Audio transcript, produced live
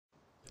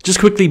Just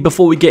quickly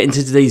before we get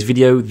into today's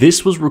video,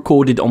 this was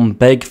recorded on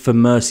Beg for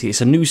Mercy. It's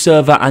a new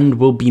server and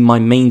will be my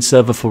main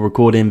server for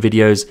recording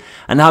videos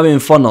and having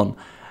fun on.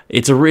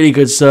 It's a really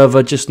good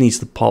server, just needs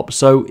to pop.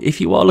 So if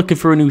you are looking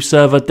for a new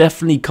server,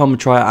 definitely come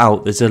try it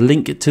out. There's a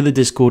link to the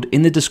Discord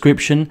in the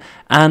description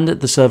and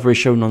the server is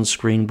shown on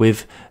screen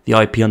with the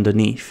IP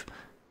underneath.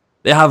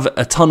 They have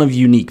a ton of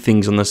unique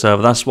things on the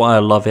server, that's why I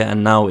love it,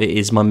 and now it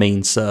is my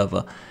main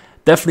server.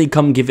 Definitely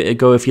come give it a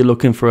go if you're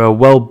looking for a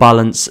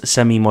well-balanced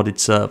semi-modded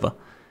server.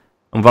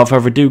 And without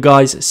further ado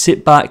guys,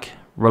 sit back,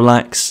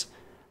 relax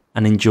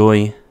and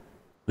enjoy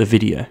the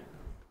video.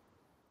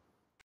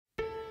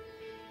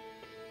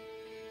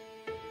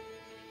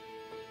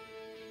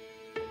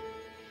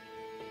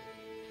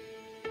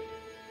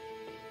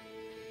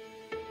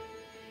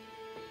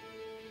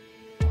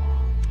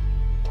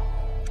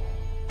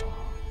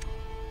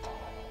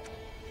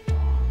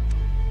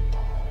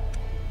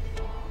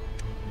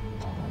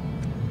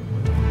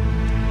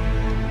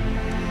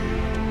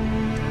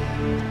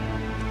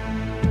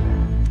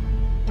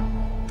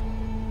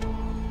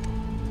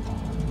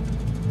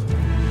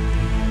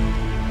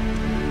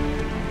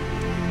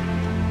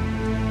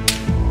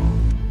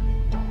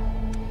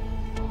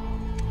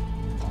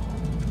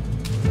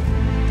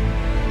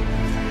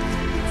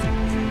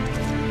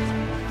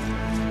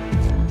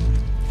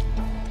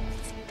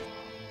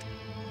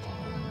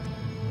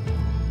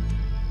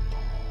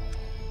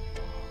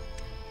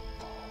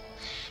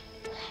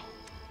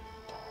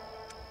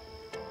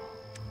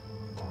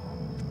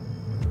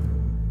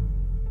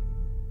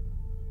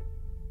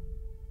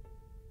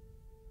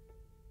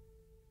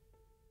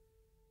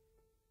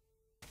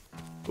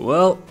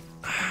 Well,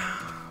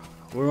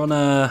 we're on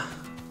a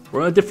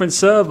different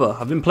server.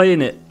 I've been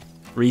playing it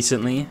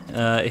recently,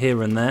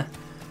 here and there,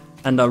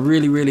 and I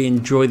really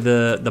enjoy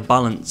the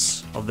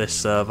balance of this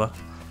server.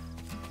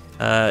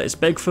 It's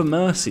Beg for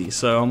Mercy,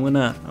 so I'm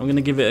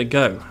gonna give it a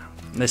go.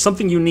 There's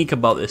something unique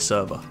about this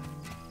server.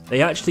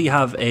 They actually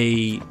have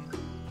a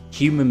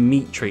human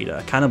meat trader,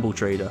 a cannibal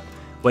trader,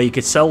 where you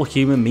could sell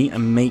human meat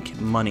and make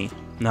money.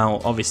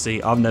 Now,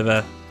 obviously, I've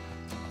never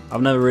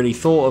really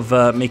thought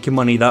of making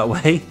money that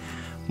way.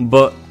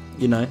 But,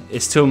 you know,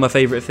 it's two of my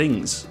favourite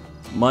things.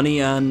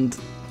 Money and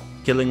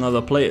killing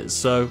other players.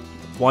 So,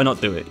 why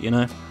not do it, you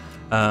know?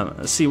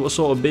 Let's see what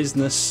sort of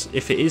business,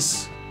 if it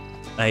is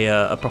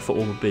a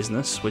profitable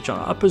business, which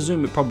I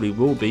presume it probably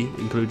will be,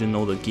 including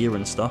all the gear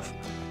and stuff.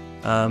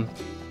 But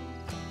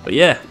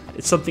yeah,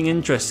 it's something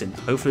interesting.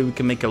 Hopefully we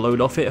can make a load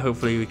off it.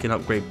 Hopefully we can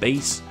upgrade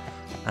base.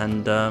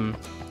 And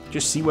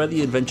just see where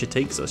the adventure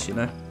takes us, you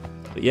know?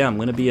 But yeah, I'm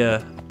going to be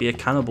a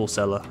cannibal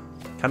seller.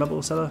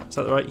 Cannibal seller? Is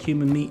that the right?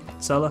 Human meat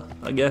seller,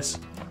 I guess.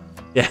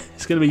 Yeah,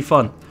 it's gonna be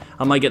fun.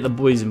 I might get the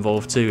boys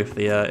involved too if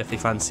they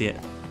fancy it.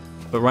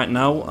 But right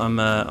now,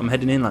 I'm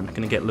heading inland.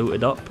 Gonna get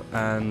looted up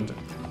and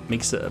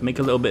make a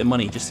little bit of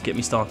money just to get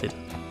me started.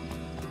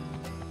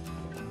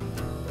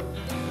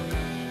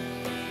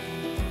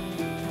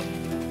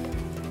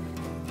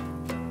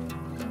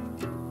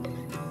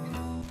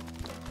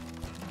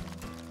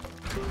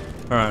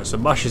 All right, so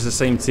Bash is the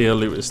same tier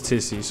loot as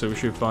Tissy, so we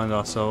should find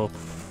ourselves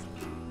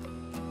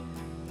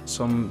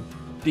some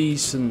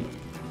decent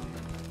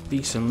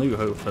loot,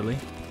 hopefully.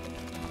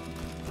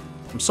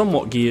 I'm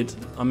somewhat geared.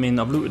 I mean,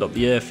 I've looted up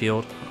the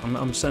airfield.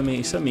 I'm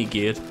semi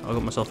geared. I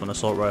got myself an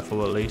assault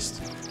rifle at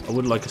least. I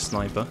would like a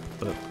sniper,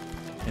 but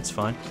it's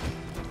fine.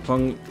 As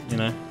long, you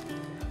know.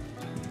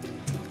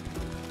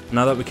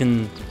 Now that we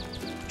can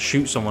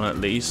shoot someone at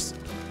least,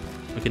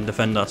 we can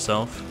defend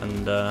ourselves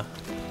and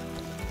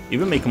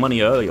even make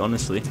money early.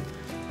 Honestly,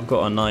 I've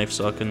got a knife,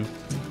 so I can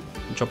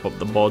chop up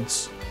the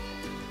bods.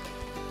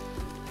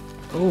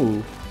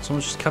 Oh,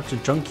 someone just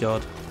captured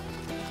Junkyard.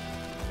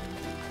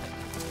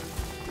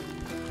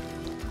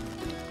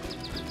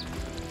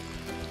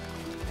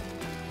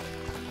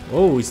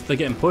 Oh, they're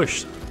getting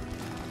pushed.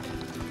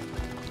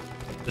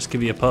 This could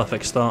be a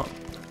perfect start.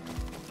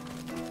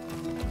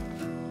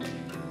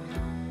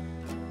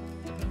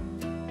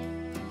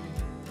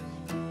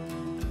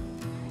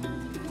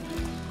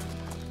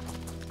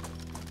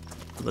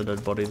 The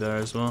dead body there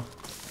as well.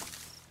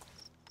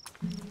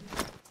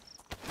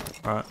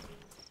 Alright.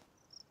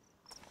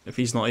 If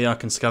he's not here, I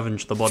can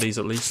scavenge the bodies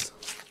at least.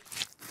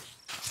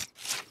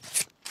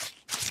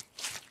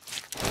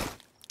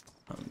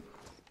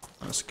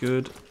 That's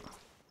good.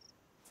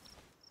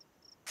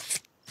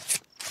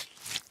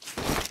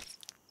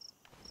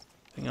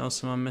 Anything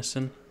else am I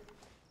missing?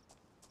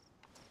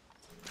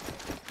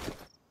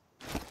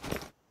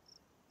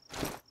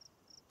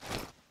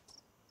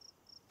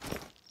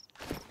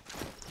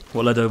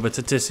 We'll head over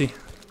to Tissy,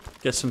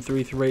 get some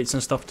 338s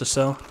and stuff to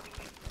sell.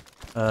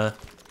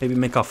 Maybe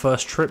make our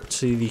first trip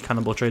to the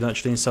cannibal trade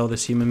actually and sell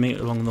this human meat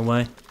along the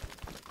way.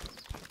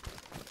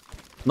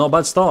 Not a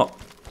bad start.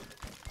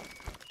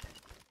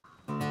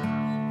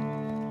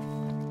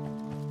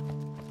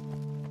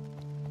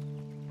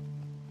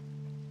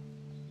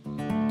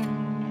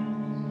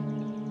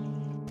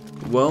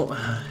 Well,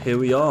 here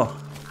we are.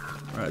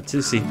 Right,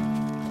 Tissy.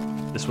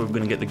 This is where we're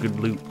going to get the good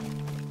loot.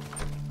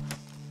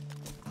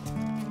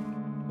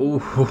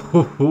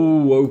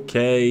 Oh,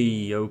 okay.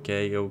 Yeah,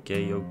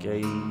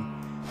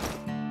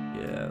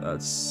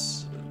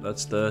 that's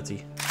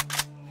 30.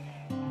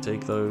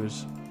 Take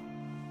those.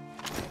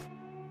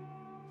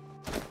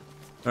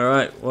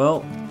 Alright,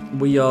 well,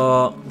 we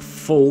are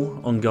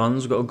full on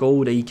guns. We've got a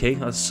gold AK,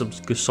 that's some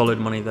good solid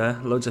money there.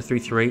 Loads of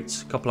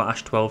 338s, a couple of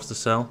Ash 12s to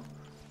sell.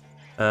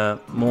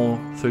 More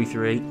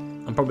 338.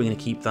 I'm probably going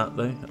to keep that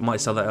though. I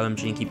might sell that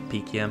LMG and keep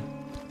PKM.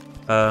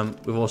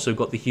 We've also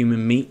got the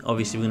human meat,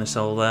 obviously we're going to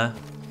sell there.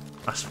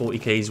 That's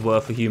 40k's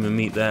worth of human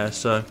meat there,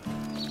 so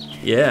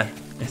yeah,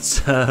 it's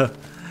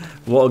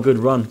what a good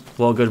run,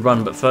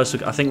 but first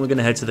I think we're going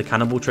to head to the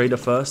cannibal trader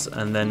first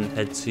and then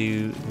head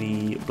to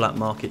the black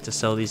market to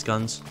sell these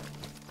guns.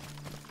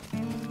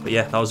 But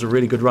yeah, that was a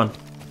really good run.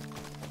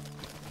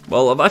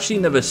 Well, I've actually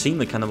never seen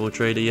the cannibal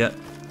trader yet,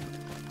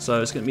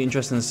 so it's going to be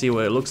interesting to see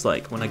what it looks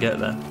like when I get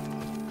there.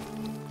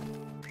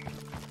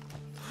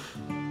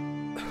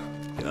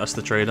 Yeah, that's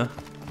the trader.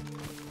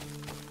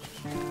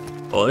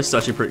 Oh, this is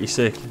actually pretty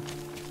sick. A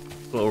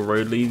little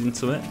road leading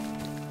to it.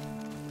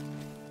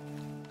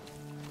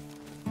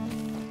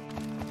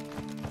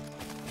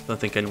 Don't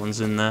think anyone's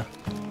in there.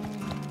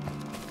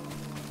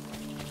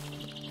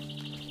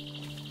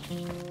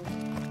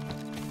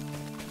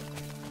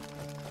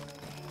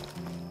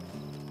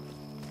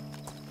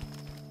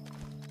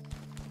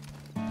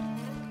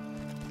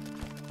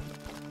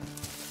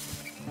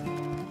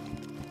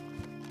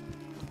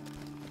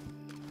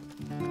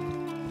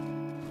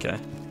 Okay.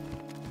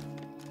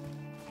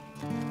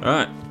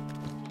 Alright.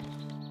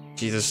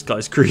 Jesus, this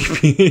guy's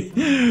creepy.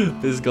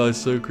 This guy's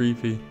so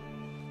creepy.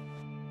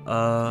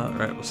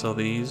 Right, we'll sell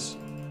these.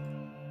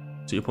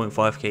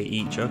 2.5k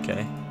each,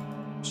 okay.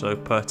 So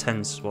per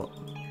 10's what?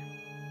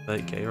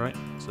 30k, right?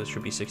 So this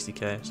should be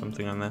 60k,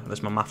 something on there.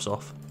 Unless my maths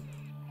off.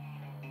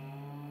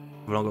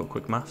 Have I not got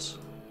quick maths?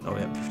 Oh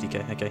yeah,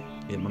 50k, okay.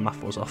 Yeah, my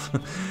math was off.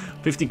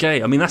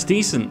 50k, I mean that's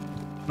decent.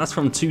 That's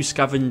from 2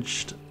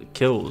 scavenged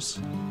kills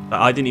that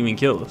I didn't even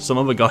kill. Some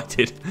other guy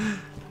did.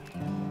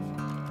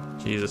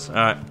 Jesus,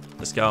 alright.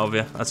 Let's get out of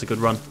here. That's a good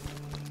run.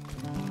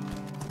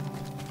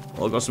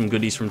 Well, I've got some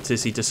goodies from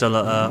Tissy to sell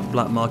at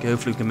black market.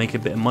 Hopefully we can make a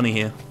bit of money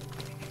here.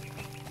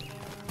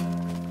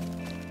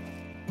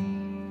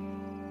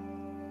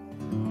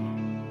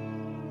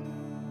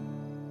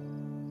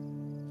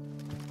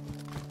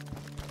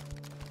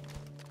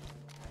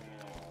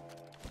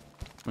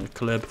 I'm gonna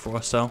clear before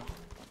I sell.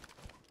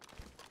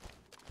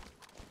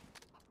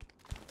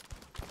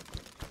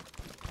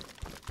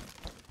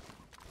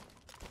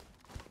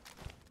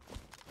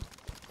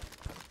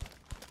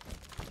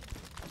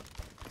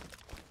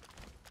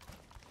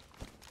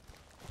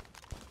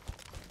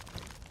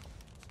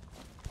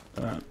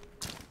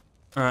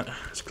 Alright,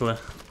 it's clear.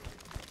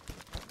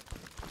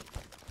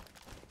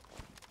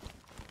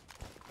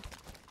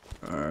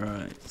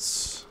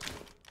 Alright.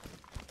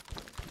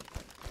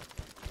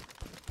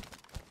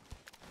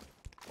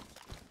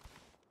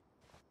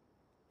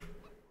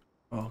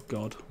 Oh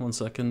god, 1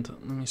 second.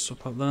 Let me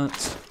swap up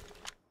that.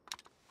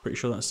 Pretty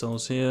sure that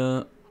sells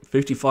here.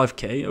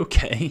 55k,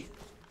 okay.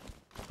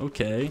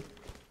 Okay.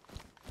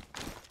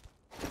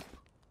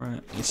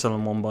 Right, you sell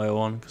them one by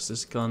one because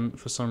this gun,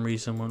 for some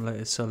reason, won't let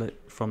it sell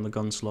it from the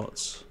gun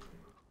slots.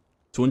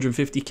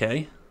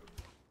 250k.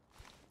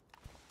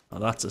 Oh,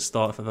 that's a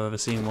start if I've ever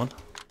seen one.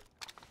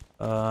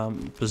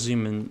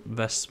 Presuming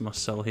vests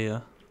must sell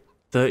here.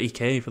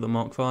 30k for the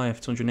Mark 5,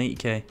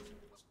 280k.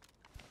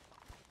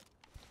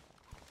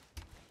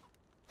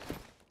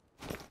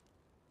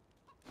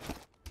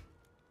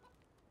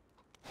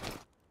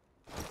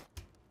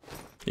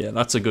 Yeah,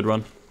 that's a good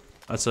run.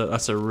 That's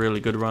a really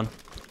good run.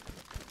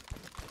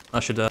 I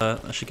should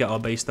get our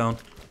base down.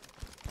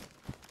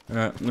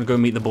 Alright, I'm gonna go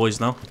meet the boys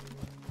now.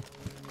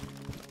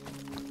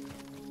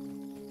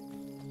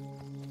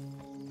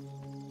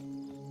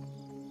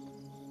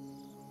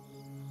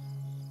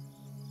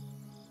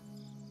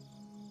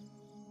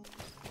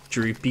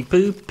 Droopy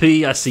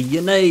poopy, I see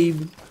your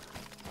name.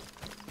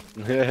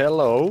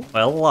 Hello.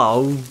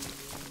 Hello.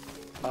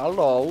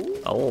 Hello.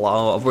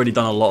 Hello. I've already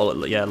done a lot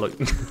of, yeah, look.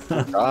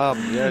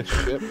 Yeah,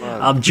 shit,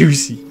 man. I'm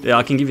juicy. Yeah,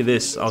 I can give you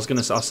this. I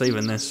was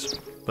saving this.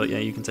 But yeah,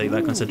 you can take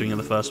that considering you're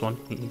the first one.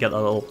 You can get a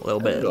little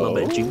bit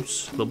of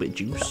juice. A little bit of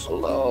juice.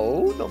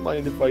 Hello. Don't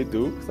mind if I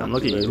do. And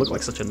look at you, you look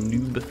like such a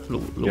noob.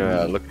 Little yeah,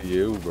 noob. Look at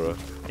you, bro.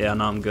 Yeah,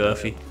 no, I'm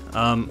girthy.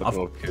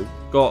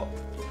 I've got,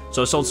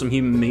 so I sold some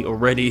human meat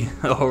already.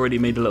 I already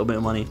made a little bit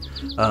of money.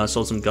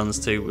 Sold some guns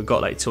too. We've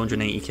got like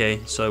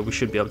 280k, so we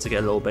should be able to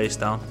get a little base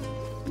down.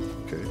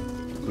 Okay.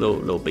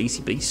 Little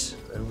basey base.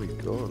 There we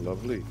go,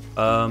 lovely.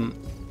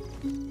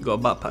 Got a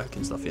backpack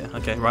and stuff, yeah.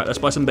 Okay, right. Let's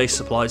buy some base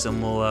supplies,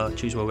 and we'll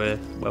choose where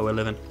we're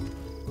living.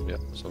 Yeah,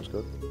 sounds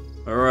good.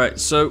 All right,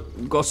 so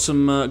got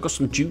some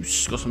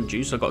juice.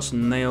 I got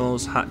some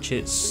nails,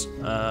 hatchets,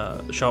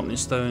 sharpening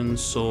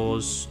stones,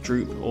 saws.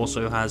 Droop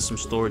also has some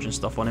storage and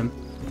stuff on him.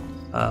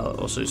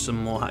 Also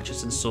some more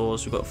hatchets and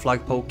saws. We've got a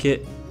flagpole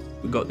kit.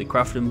 We've got the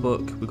crafting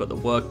book. We've got the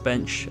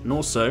workbench, and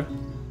also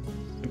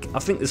I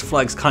think this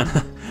flag's kind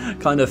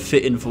of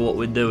fitting for what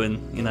we're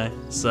doing, you know.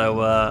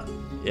 So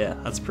yeah,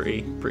 that's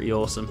pretty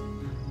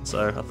awesome.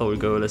 So I thought we'd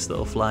go with this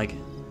little flag.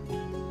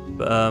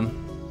 But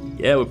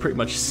yeah, we're pretty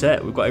much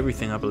set. We've got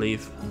everything, I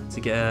believe, to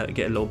get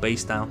a little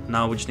base down.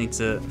 Now we just need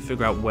to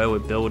figure out where we're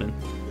building.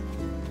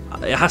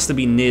 It has to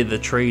be near the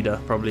trader,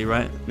 probably,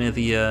 right? Near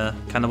the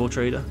cannibal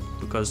trader,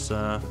 because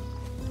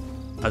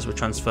as we're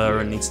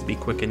transferring, it needs to be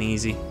quick and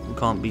easy. We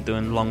can't be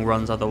doing long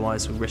runs,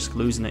 otherwise we risk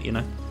losing it, you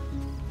know?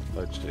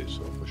 I'd say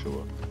so, for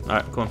sure.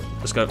 Alright, come on,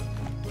 let's go.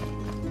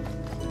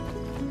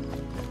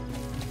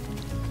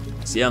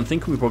 So yeah, I'm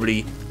thinking we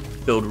probably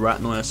build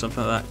Ratnoy or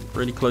something like that,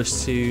 really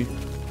close to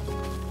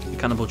the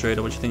cannibal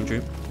trader. What do you think,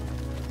 Drew?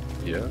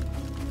 Yeah,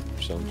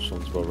 sounds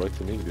about right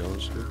to me, to be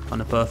honest with you.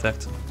 Kind of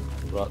perfect.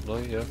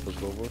 Ratnoy, yeah, for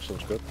survivours,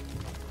 sounds good.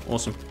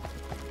 Awesome.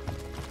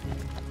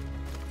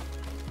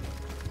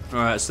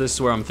 Alright, so this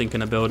is where I'm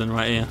thinking of building,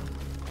 right here.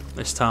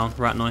 This town,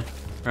 Ratnoy.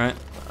 Right?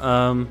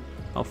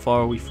 How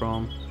far are we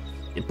from?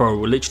 Yeah, bro,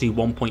 we're literally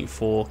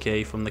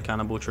 1.4k from the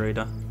cannibal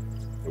trader.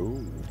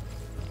 Ooh.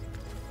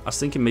 I was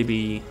thinking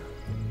maybe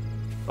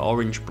the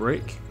orange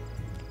brick.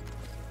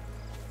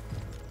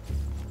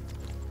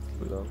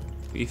 What are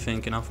you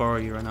thinking? How far are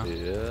you right now?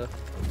 Yeah,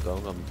 I'm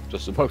down. I'm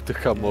just about to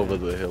come over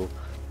the hill.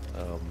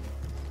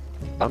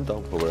 I'm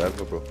down for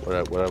wherever, bro.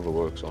 Wherever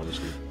works,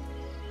 honestly.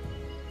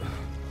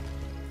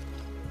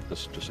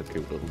 Just a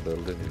cute little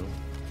building, you know.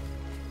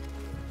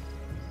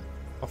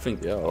 I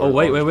think. Yeah. Oh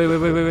wait.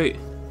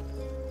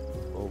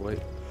 Oh wait.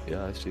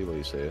 Yeah, I see what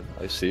you're saying.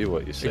 I see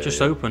what you're saying. It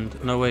just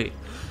opened. No wait.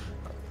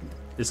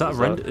 Is that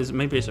render?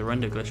 Maybe it's a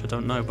render glitch. I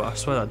don't know, but I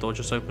swear that door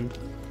just opened.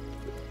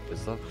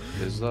 Is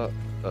that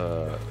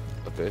a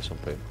base on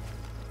paint?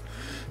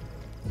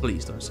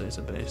 Please don't say it's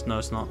a base. No,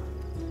 it's not.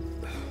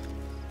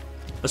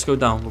 Let's go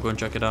down. We'll go and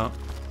check it out.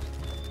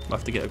 We'll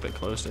have to get a bit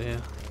closer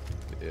here.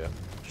 Yeah.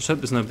 Just hope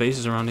there's no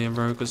bases around here,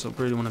 bro, because I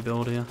really want to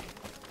build here.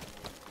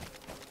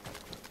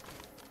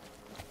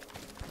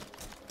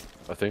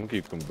 I think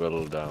you can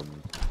build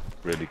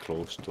really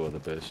close to other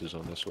bases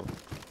on this one.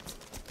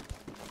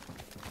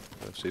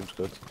 That seems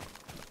good.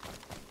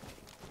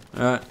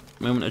 Alright,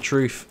 moment of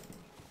truth.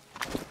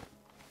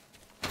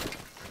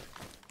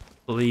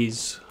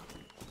 Please.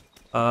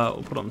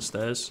 We'll put it on the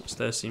stairs.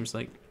 Stairs seems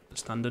like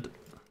standard.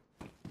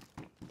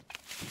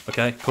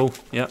 Okay, cool.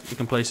 Yeah, we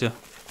can place here.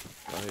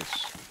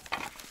 Nice.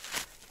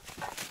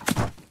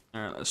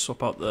 Alright, let's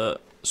swap out the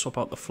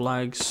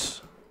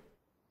flags.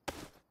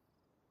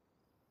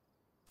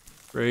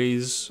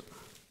 Raise.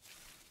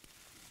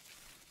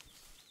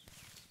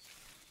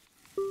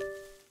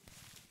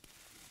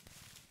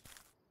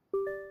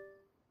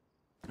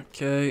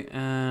 Okay,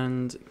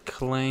 and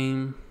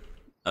claim.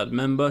 Add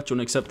member. Do you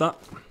want to accept that?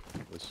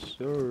 Yes,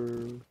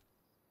 sir.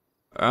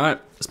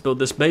 Alright, let's build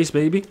this base,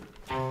 baby.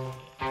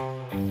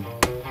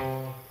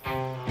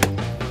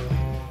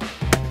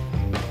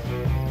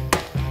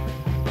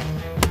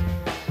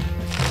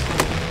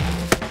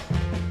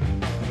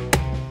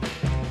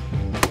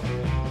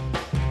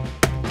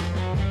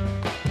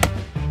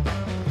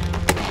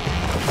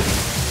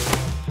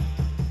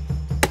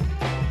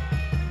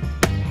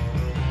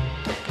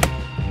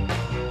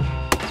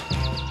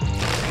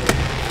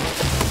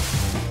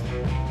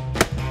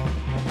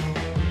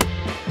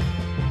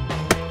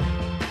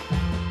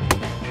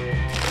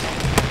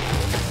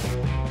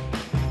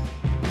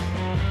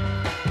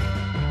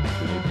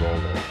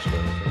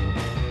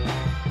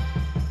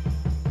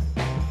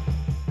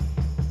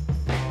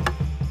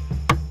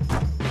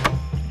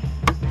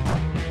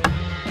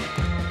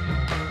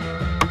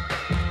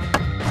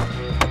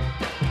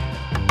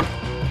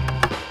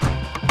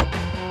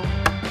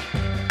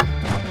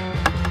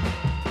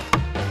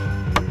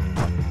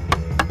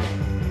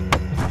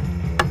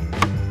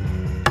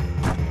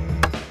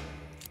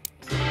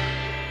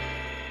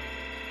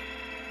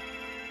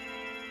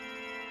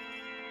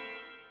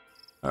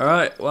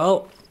 Alright,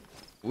 well,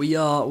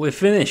 we're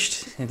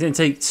finished. It didn't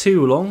take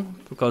too long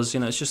because, you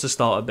know, it's just a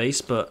starter base,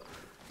 but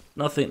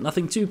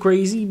nothing too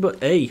crazy. But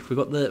hey, we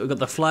got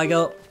the flag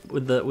up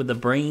with the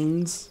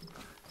brains.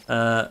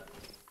 As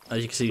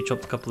you can see, we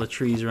chopped a couple of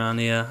trees around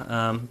here.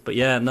 But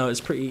yeah, no,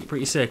 it's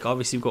pretty sick.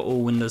 Obviously, we've got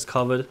all windows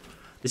covered.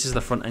 This is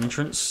the front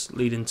entrance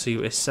leading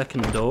to a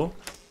second door,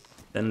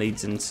 then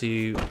leads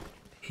into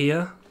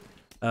here.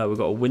 We've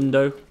got a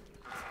window.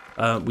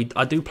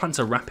 I do plan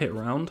to wrap it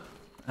around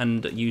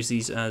and use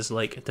these as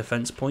like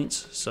defense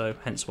points, so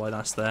hence why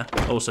that's there.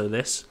 Also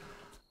this,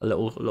 a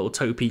little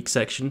toe peak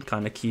section,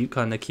 kind of cute.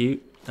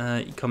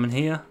 You come in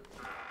here,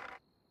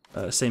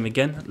 same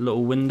again,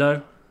 little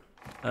window,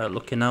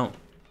 looking out,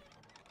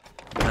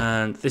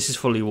 and this is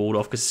fully walled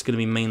off because it's going to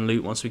be main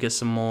loot once we get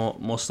some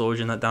more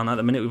storage in that down. At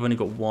the minute we've only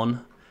got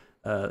one,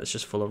 it's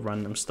just full of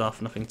random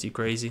stuff, nothing too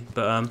crazy,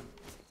 but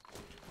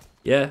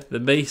yeah, the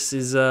base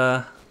is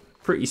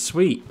pretty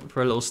sweet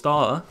for a little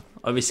starter.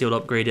 Obviously, we'll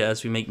upgrade it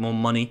as we make more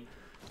money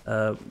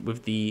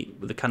with the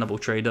cannibal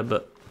trader,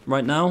 but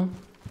right now,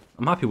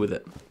 I'm happy with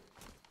it.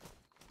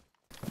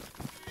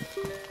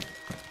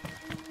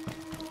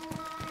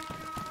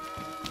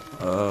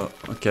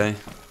 Okay.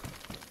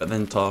 But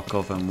then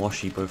Tarkov and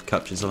Washi both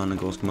captured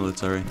Zelenogorsk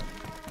military.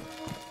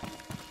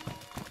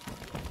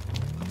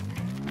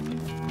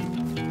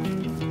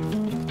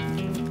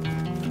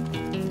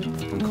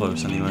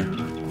 close anyway.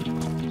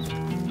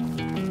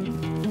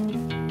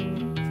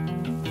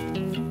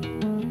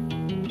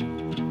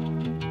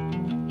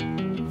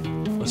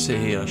 If I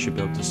sit here, I should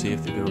be able to see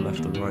if they go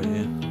left or right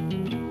here.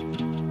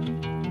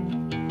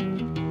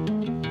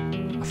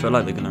 I feel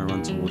like they're gonna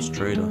run towards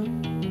trader.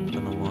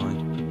 Don't know why.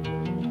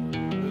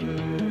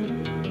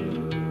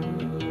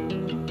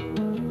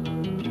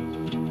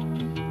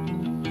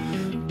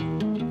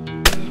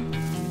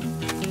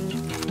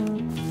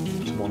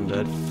 There's one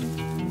dead.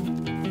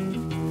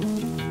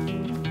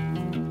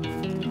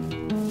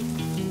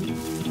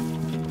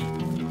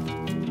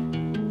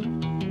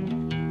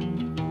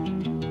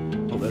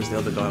 Oh, there's the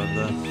other guy over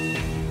there.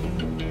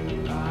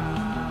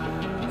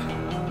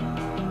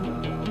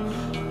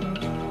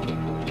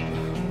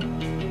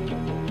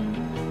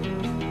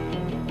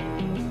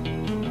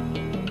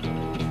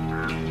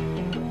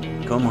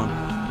 Come on,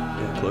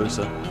 get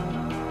closer.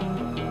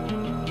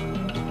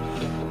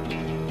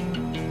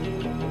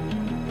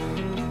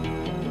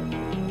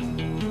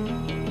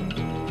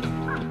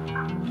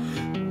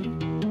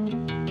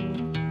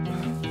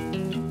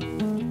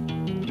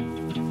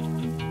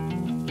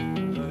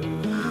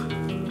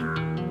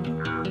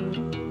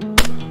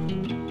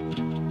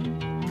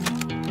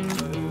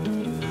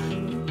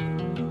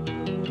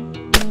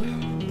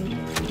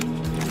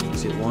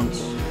 See it once.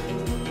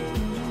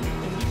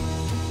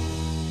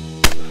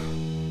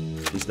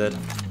 He's dead.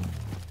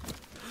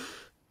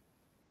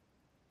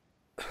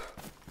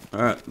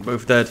 Alright,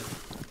 both dead.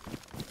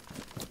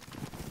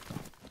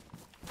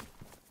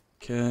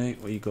 Okay,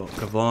 what you got?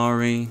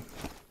 Kavari.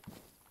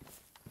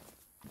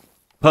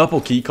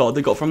 Purple keycard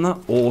they got from that?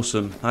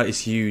 Awesome. That is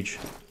huge.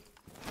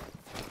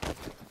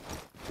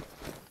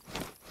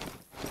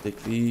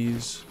 Take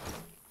these.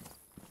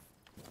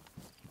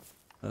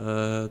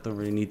 Don't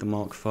really need the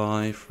Mark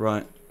 5.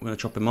 Right, I'm gonna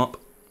chop him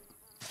up.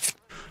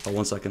 Oh,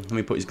 1 second. Let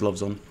me put his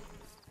gloves on.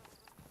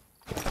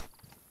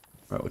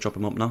 Right, we'll chop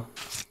him up now.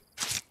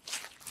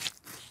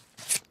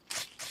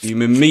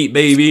 Human meat,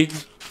 baby!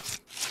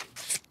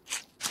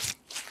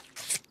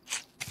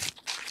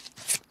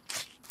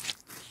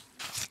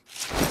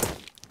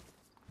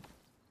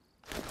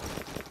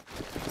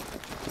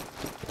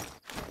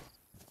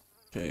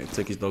 Okay, I'll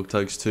take his dog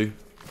tags too.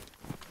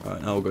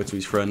 Alright, now we'll go to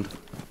his friend.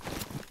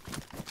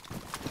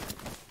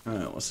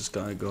 Alright, what's this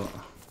guy got?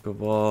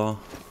 Gavar,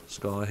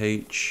 Scar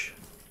H.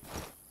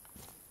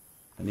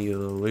 Any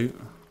other loot?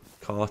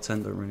 Car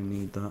tent, don't really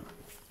need that.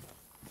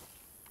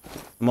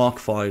 Mark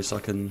 5s,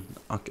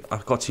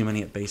 I've got too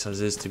many at base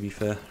as is, to be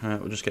fair. Alright,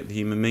 we'll just get the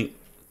human meat.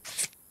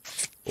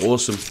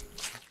 Awesome.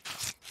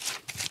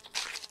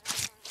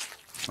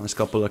 Nice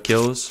couple of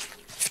kills.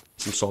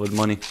 Some solid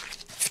money.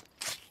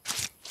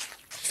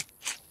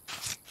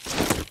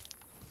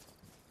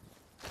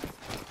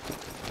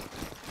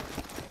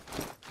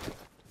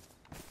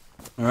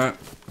 Alright,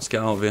 let's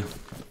get out of here.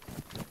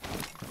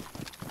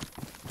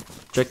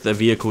 Check the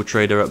vehicle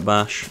trader at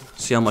Bash.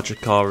 See how much a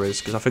car is,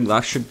 because I think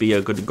that should be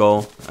a good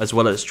goal, as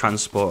well as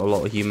transport a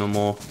lot of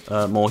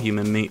more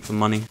human meat for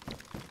money.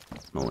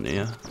 No one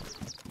here.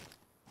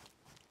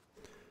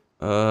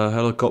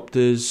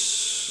 Helicopters,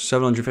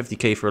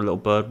 750k for a little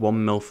bird,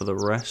 1 mil for the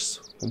rest,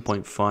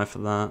 1.5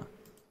 for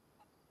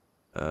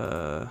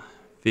that.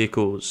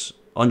 Vehicles,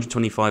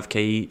 125k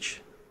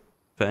each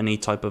for any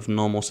type of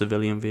normal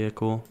civilian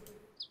vehicle.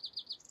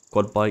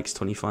 Quad bikes,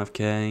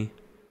 25k.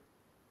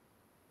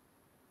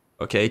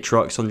 Okay,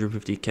 trucks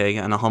 150k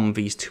and a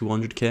Humvee's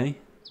 200k.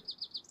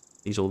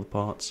 These are all the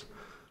parts.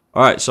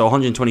 Alright, so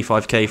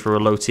 125k for a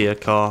low tier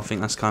car. I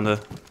think that's kind of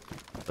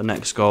the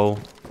next goal.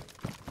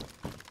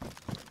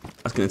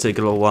 That's going to take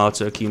a little while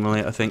to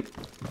accumulate, I think.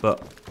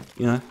 But,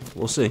 you know,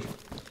 we'll see.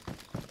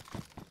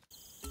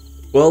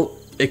 Well,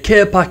 a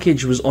care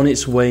package was on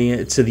its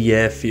way to the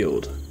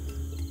airfield.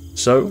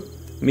 So,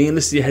 me and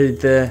Lissy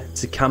headed there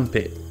to camp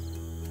it,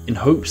 in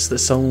hopes that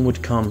someone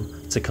would come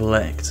to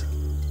collect.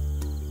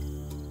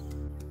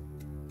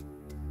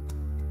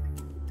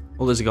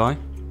 Oh, there's a guy.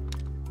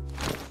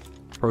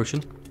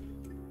 Approaching.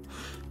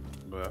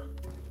 Where?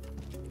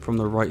 From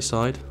the right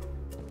side.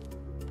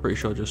 Pretty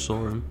sure I just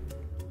saw him.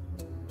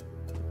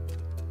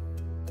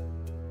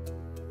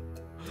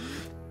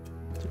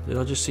 Did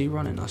I just see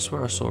running? I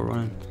swear I saw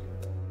running.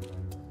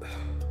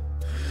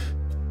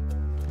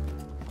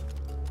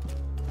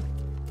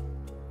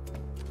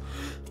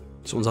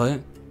 Someone's out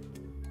here.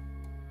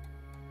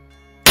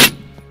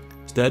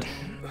 He's dead.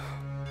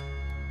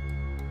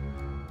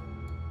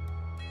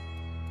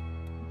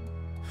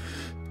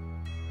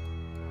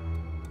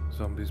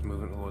 Zombies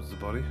moving towards the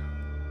body.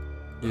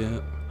 Yeah.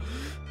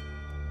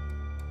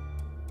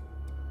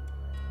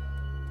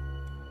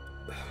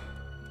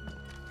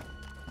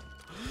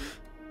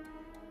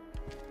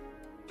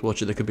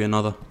 Watch it, there could be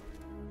another.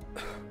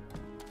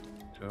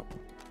 Yep.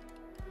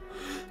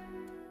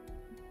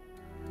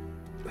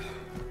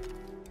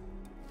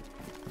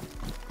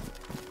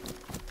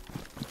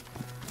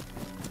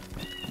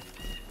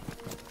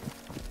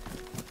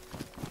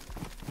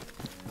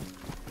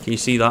 Can you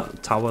see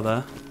that tower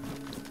there?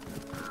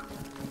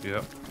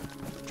 Yep.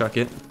 Check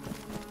it.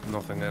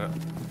 Nothing in it.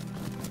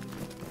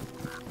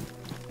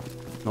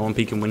 No one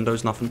peeking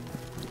windows, nothing.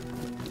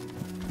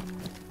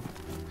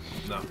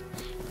 No.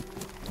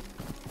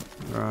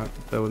 Alright,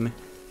 bear with me.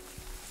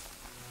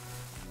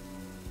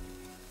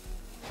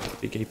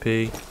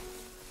 BKP.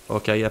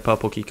 Okay, yeah,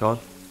 purple key card.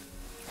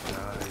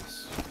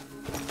 Nice.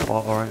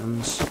 Barter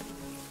items.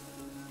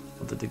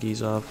 What did the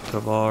geese have?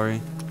 Kavari.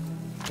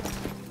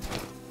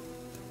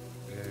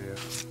 Yeah.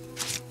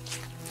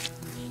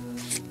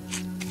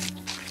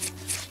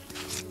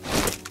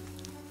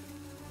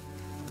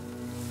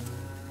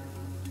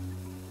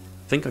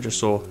 I think I just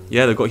saw.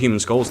 Yeah, they've got human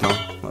skulls now.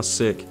 That's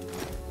sick.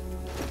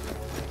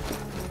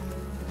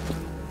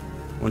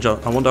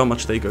 I wonder how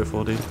much they go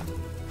for, dude.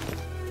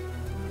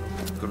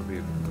 It's gotta be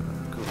a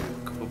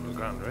couple of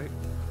grand, right?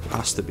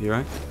 Has to be,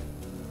 right?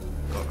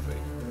 Gotta be.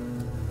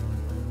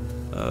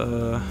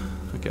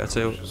 Okay, I'll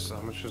tell you,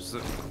 How much is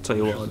it? tell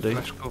you what I'll I'll do.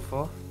 Flash go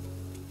for?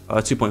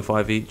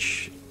 2.5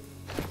 each.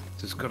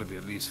 There's gotta be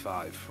at least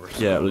 5 or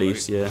so. Yeah, at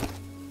least, right? yeah.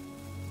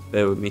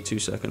 Bear with me 2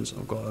 seconds.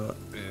 I've got a...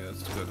 Yeah,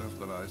 it's good. I've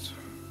got eyes.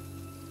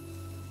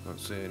 Don't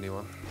see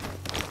anyone.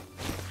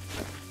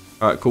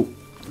 Alright, cool.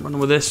 Running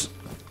with this.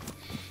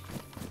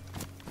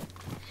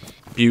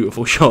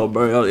 Beautiful shot,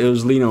 bro. It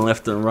was leaning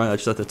left and right. I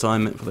just had to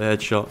time it for the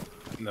headshot.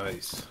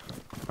 Nice.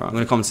 Alright, I'm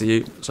going to come to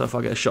you. So if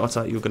I get a shot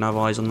at you, you're going to have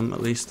eyes on them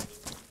at least.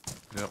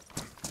 Yep.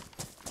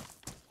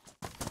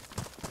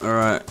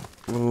 Alright,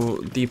 we'll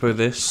depot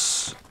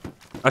this.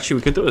 Actually,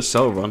 we could do a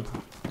cell run.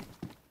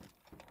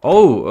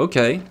 Oh,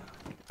 okay.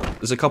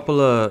 There's a couple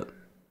of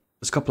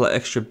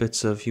extra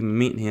bits of human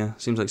meat in here.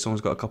 Seems like someone's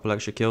got a couple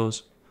extra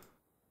kills.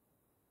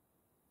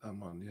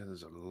 Yeah,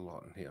 there's a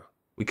lot in here.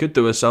 We could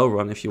do a cell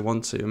run if you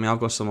want to. I mean, I've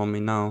got some on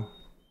me now.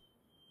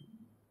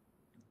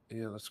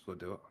 Yeah, let's go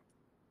do it.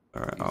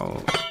 Alright,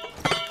 I'll...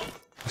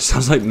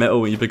 Sounds like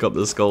metal when you pick up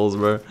the skulls,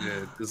 bro.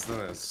 Yeah, isn't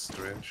it? It's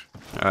strange.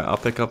 Alright, I'll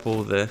pick up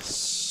all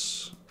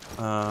this.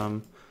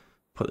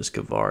 Put this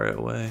Kavari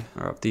away.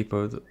 Alright, I've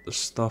depoted the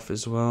stuff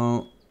as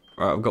well.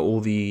 Alright, I've got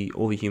all the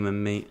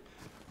human meat.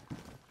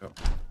 Yep.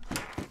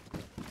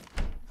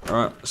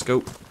 Alright, let's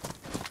go.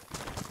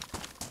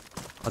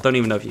 I don't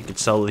even know if you could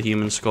sell the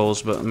human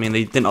skulls, but I mean,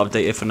 they didn't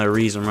update it for no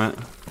reason, right?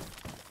 No.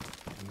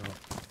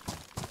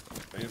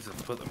 I mean, if they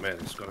put them in,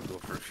 it's gotta go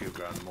for a few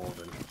grand more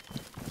than...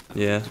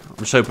 Yeah, I'm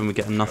just hoping we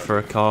get enough for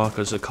a car,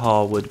 because a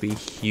car would be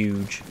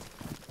huge.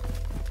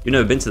 You've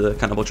never been to the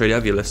Cannibal Trade,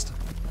 have you, List?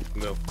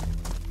 No.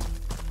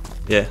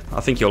 Yeah,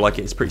 I think you'll like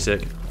it. It's pretty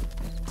sick.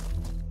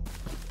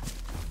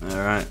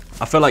 Alright.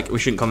 I feel like we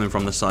shouldn't come in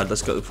from the side.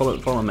 Let's go.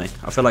 Follow me.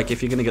 I feel like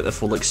if you're going to get the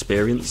full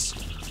experience...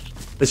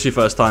 This is your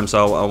first time,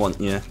 so I want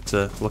you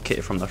to look at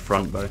it from the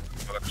front, bro.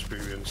 Full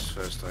experience,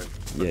 first time.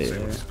 Yeah.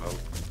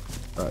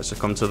 Alright, so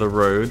come to the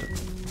road.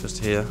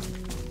 Just here.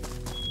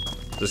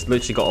 Just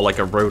literally got like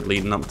a road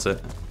leading up to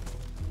it.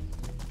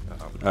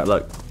 Alright,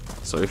 look.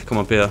 So if you come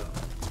up here...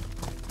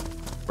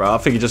 Bro, I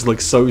think it just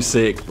looks so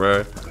sick,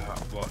 bro.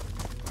 What?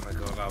 Oh my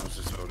god, I was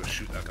just about to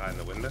shoot that guy in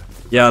the window.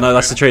 Yeah, no,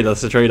 that's the trader,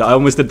 that's the trader. I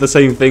almost did the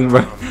same thing,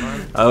 bro. Oh,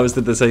 man. I almost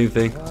did the same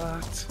thing.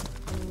 What?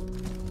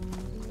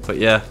 But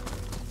yeah,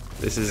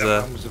 this is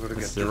I was about to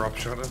get this drop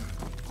shotted.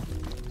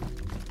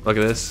 look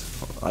at this.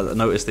 I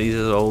noticed these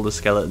are all the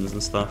skeletons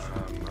and stuff.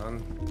 Oh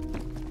man.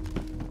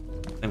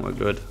 I think we're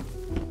good.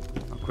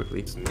 I'll quickly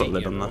It's put a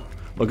lid neat, on you that. know.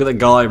 Look at the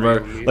guy, bro.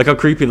 Really? Look how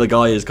creepy the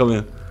guy is. Come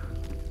here.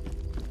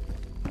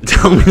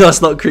 Tell me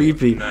that's not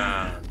creepy.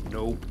 Nah,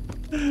 nope.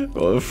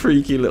 What a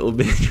freaky little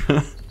bitch.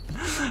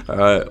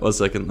 Alright, 1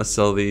 second. Let's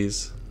sell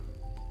these.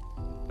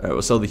 Alright,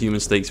 we'll sell the human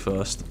steaks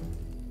first.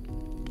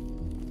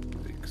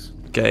 Thanks.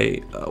 Okay,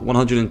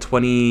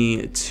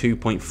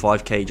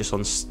 122.5k just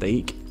on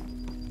steak.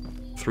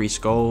 3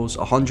 skulls.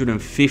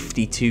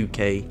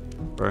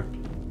 152k, bro.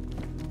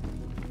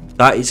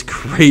 That is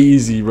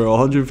crazy, bro.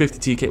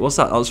 152k. What's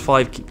that? That was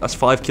 5. That's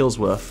 5 kills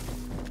worth.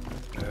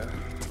 Yeah.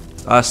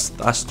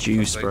 That's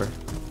juice, bro.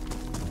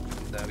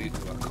 That leads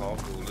to a car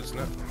cool, isn't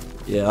it?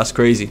 Yeah, that's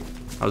crazy.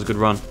 That was a good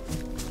run.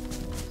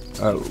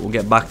 Alright, we'll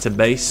get back to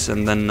base,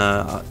 and then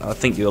I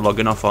think you're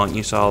logging off, aren't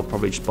you? So I'll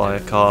probably just buy a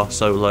car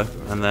solo,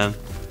 and then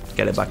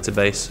get it back to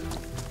base.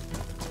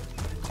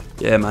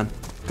 Yeah, man.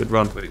 Good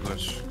run. Wait, you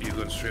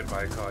going straight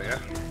by a car, yeah?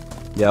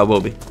 Yeah, I will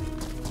be. Nice.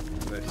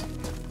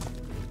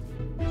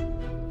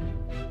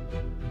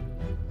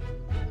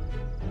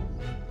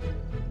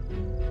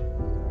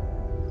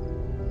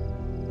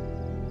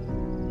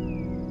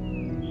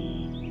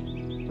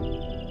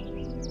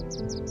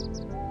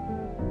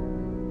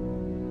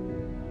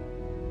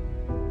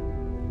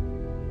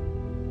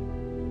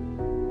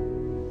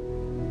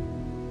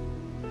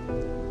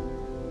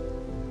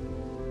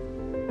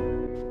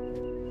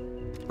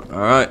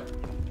 Alright.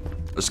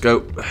 Let's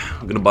go.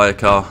 I'm gonna buy a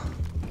car.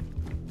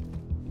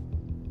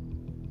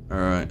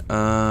 Alright,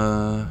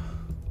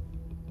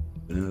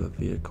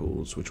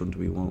 vehicles. Which one do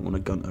we want? Want a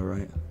gunter,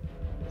 right?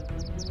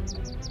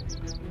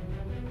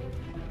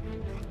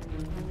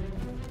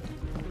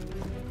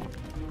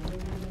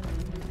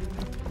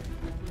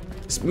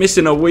 It's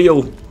missing a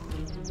wheel.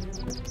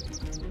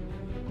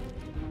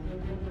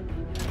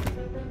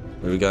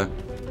 There we go.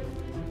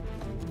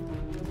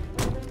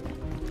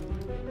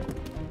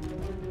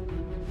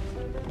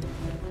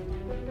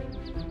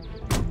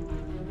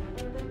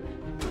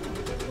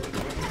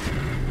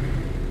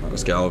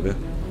 Let's get out of here.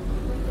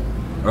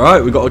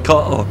 Alright, we got a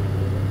car.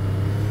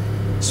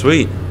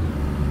 Sweet.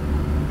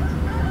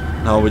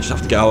 Now we just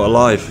have to get out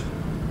alive.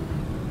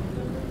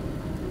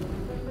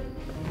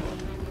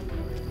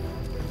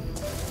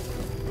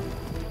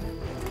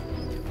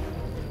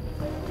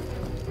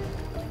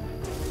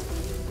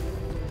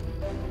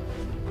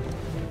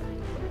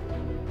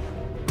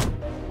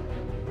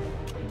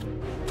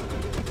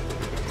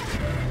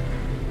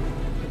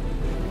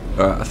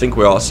 Alright, I think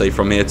we are safe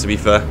from here, to be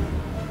fair.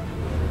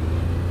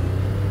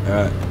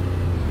 Alright.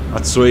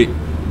 That's sweet.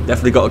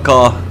 Definitely got a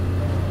car.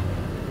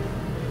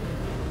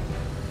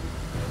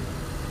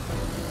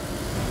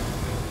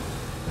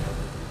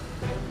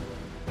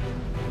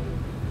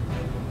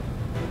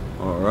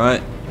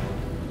 Alright.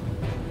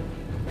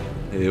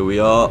 Here we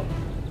are.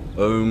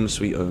 Home,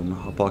 sweet home.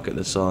 I'll park at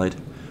the side.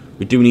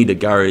 We do need a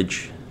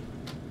garage.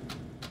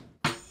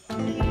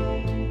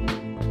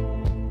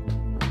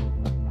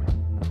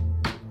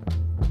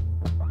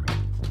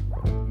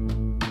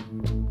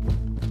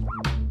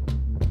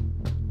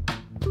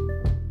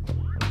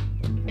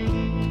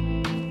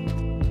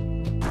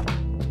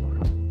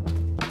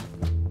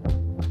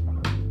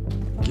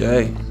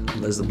 Okay,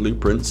 there's the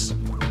blueprints.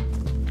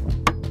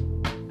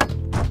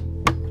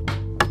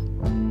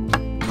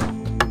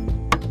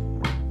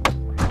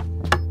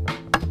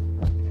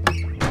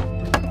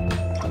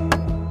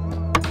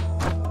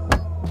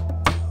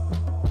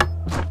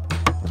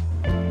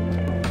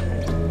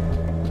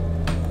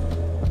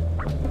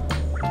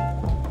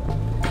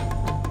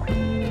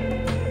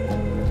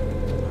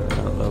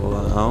 Level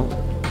that out.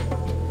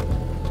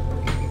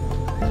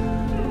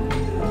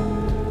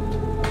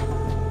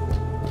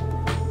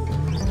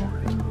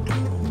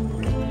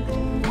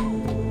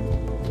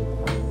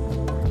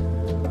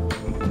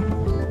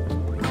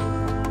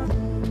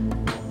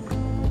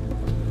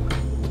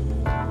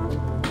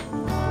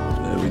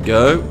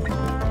 Go.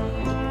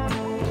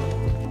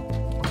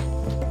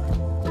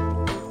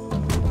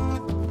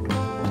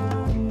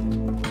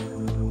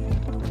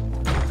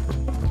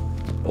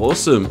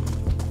 Awesome.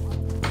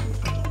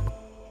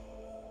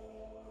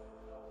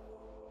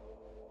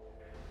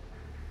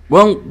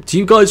 Well, do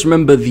you guys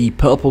remember the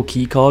purple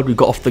keycard we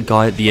got off the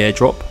guy at the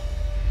airdrop?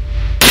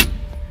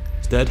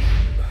 It's dead.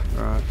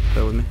 Alright,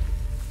 bear with me.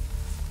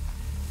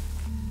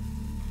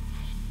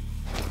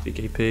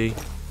 BKP.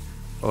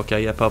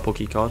 Okay, yeah, purple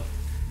keycard.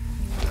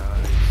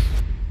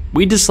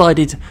 We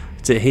decided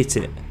to hit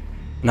it,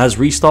 and as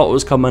restart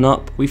was coming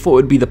up, we thought it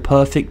would be the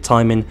perfect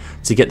timing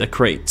to get the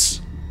crates.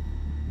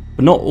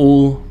 But not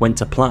all went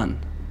to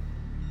plan.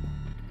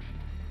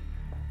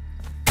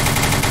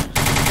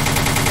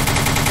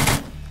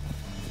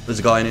 There's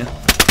a guy in here.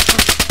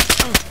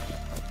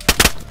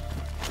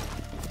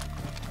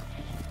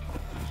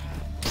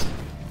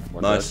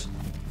 Nice.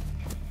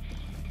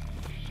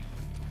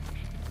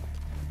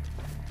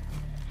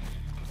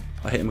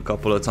 I hit him a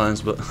couple of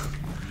times, but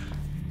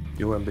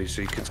Your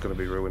NBC kit's gonna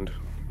be ruined.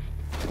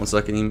 1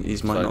 second,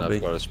 he's might not be.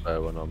 I've got a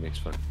spare one on me, it's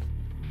fine.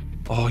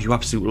 Oh, you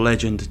absolute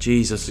legend.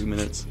 Jesus, 2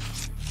 minutes.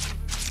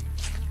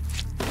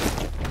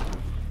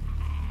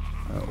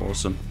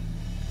 Awesome.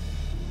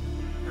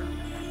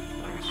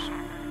 Nice.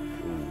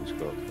 Ooh, he's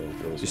got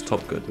photos. He's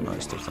top good.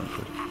 Nice, top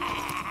good. Do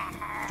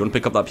you want to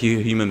pick up that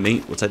human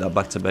meat? We'll take that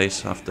back to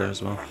base after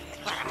as well.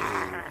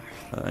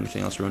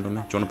 Anything else ruined on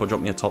me? Do you want to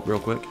drop me a top real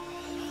quick?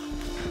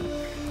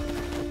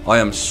 I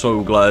am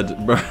so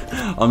glad, bro.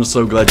 I'm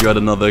so glad you had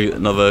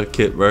another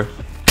kit, bro.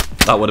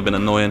 That would have been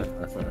annoying.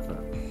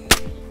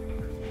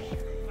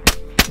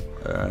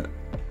 Alright.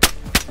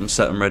 I'm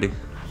set and ready.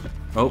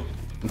 Oh.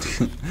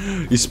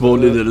 You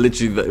spawned in it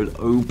literally that was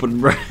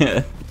open, bro.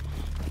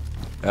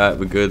 Alright,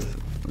 we're good.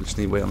 I just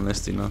need to wait on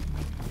Listy now.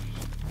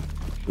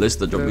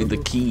 Lister, drop me the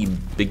key,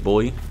 big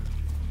boy.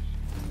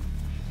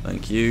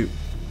 Thank you.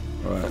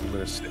 Alright. I'm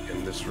gonna sit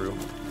in this room.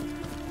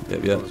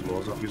 Yep. Those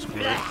walls up, use them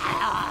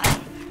out.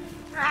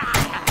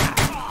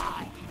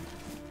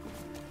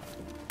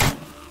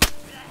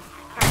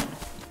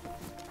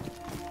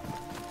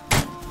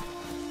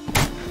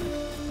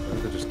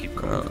 Just keep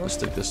coming. Alright, let's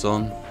stick this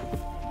on.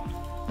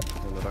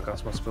 And then I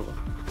gas my spiller.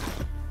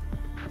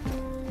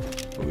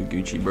 Oh, we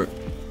Gucci, bro.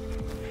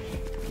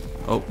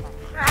 Oh.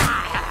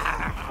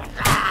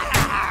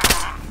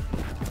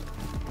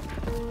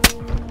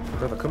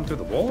 Did they come through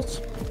the walls?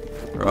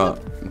 Right,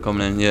 I'm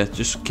coming in. Yeah,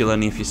 just kill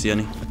any if you see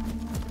any.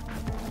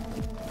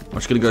 I'm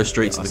just gonna go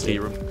straight to the key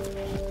room.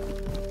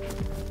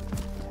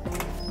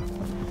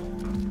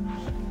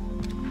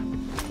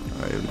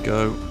 Alright, here we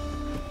go.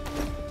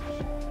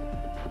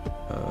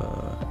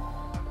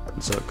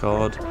 Insert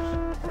card.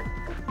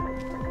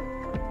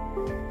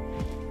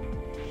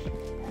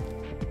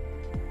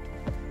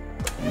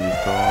 Move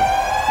card.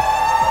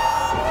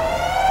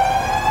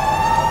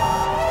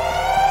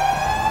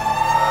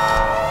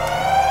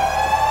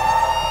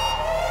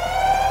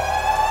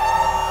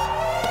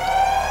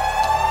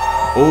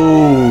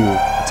 Oh,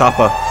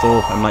 Tapper,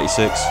 Thor, M96.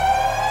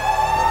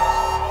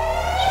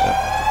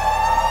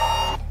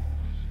 Yeah.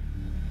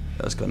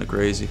 That's kind of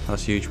crazy.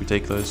 That's huge. We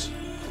take those.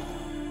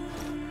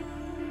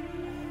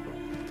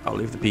 I'll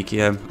leave the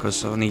PKM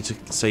because I need to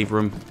save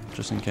room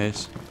just in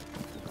case.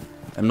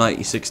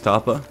 M96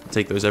 Tarpa,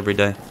 take those every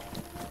day.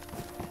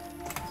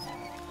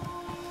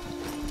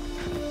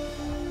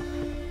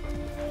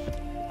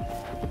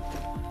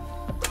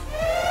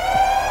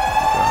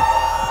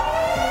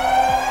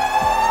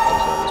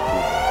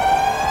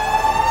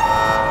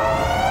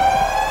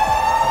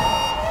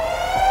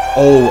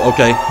 Oh,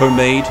 okay.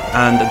 Homemade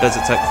and a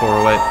Desert Tech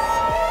 408.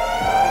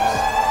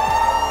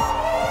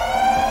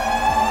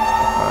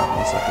 Alright,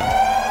 1 second.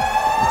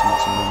 Need to make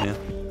some room here.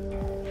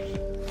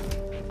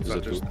 Is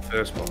that just the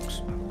first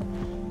box?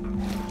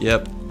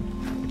 Yep.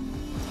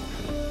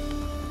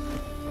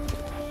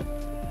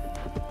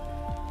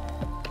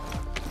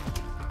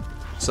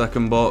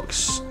 Second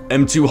box.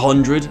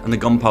 M200 and the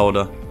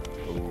gunpowder.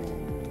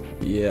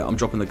 Yeah, I'm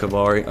dropping the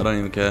Kavari. I don't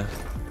even care.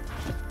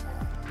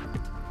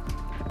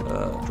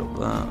 Drop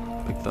that.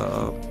 Pick that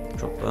up.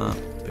 Drop that.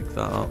 Pick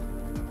that up.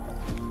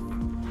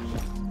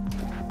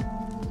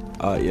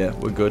 Yeah,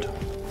 we're good.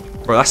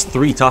 Bro, that's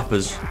 3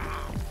 tappers.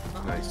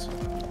 Nice.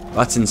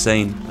 That's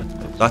insane.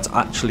 That's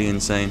actually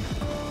insane.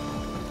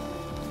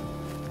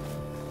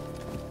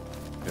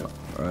 Yeah.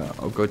 Alright,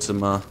 I'll go to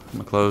my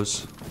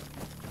clothes.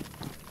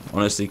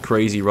 Honestly,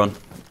 crazy run.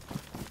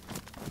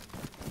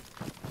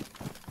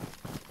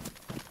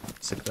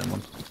 Sick of them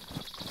one.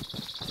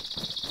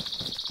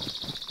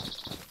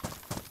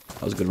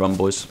 That was a good run,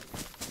 boys.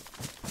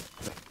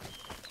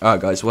 Alright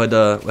guys,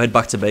 we'll head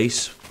back to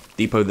base,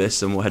 depot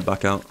this, and we'll head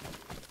back out.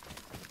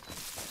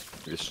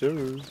 Yes,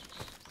 sir.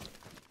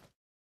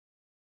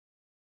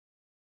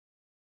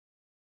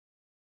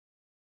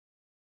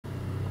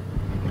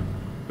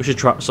 We should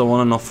trap someone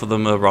and offer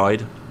them a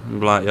ride. And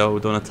be like, yo, we're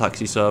doing a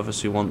taxi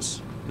service, who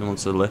wants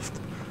a lift?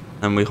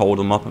 And we hold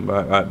them up and be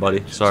like, right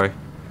buddy, sorry.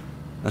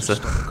 That's it.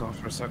 Stop the car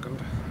for a second.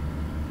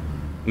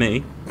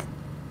 Me?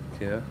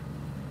 Yeah.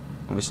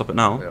 Can we stop it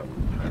now? Yeah.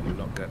 I'm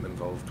not getting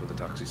involved with the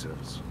taxi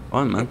service.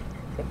 Fine, man.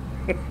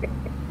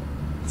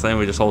 Saying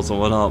we just hold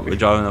someone up, we're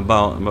driving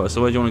about.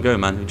 So where do you want to go,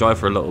 man? We drive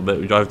for a little bit,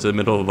 we drive to the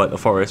middle of like the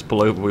forest,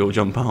 pull over, we all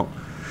jump out.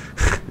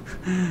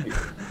 And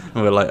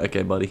we're like,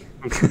 okay buddy.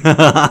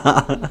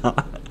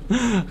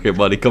 Okay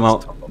buddy, come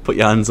out, put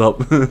your hands up.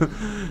 We're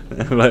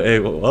like, hey,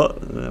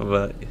 what? And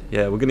we're like,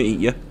 yeah, we're gonna eat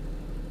you.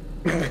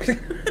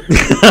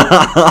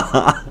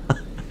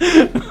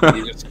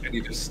 Can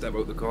you just step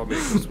out the car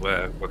because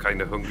we're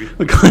kind of hungry.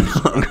 We're kind of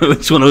hungry, we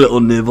just want a little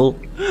nibble.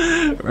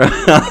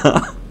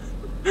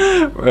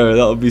 Bro,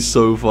 that would be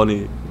so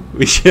funny.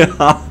 We should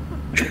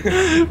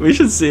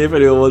see if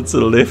anyone wants a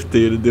lift,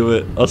 dude, and do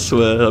it. I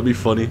swear, that'd be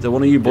funny. So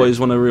one of you boys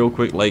want to real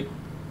quick, like,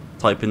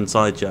 type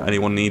inside chat,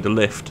 anyone need a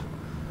lift?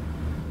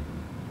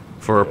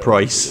 For a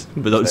price.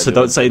 But don't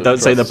say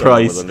the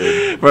price.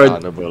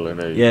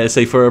 Yeah,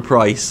 say for a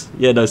price.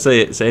 Yeah, no, say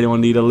it. Say anyone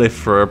need a lift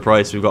for a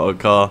price, we've got a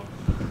car.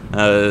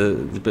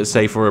 But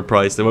say for a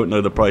price. They won't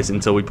know the price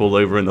until we pull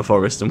over in the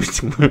forest and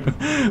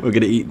we're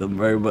gonna eat them,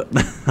 bro. But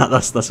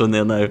that's when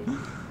they'll know.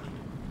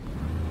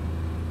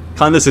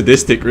 Kind of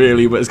sadistic,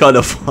 really, but it's kind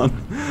of fun.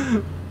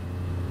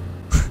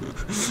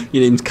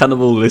 Your name's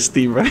Cannibal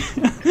Listy, right?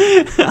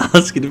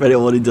 Asking if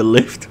anyone needs a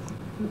lift.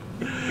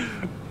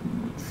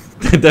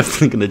 They're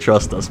definitely gonna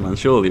trust us, man.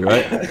 Surely,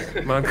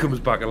 right? Man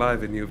comes back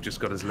alive and you've just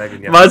got his leg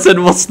in your Man said,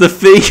 "What's the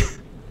fee?"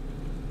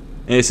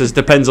 And it says,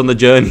 "Depends on the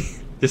journey."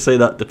 Just say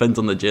that. Depends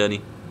on the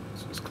journey.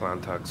 His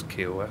clan tag's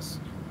KOS.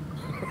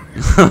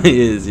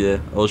 He is, yeah.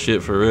 Oh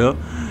shit, for real.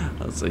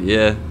 I was like,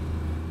 yeah.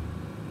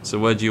 So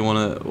where do you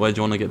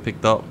wanna get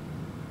picked up?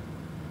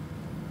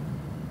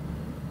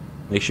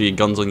 Make sure your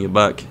gun's on your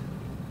back.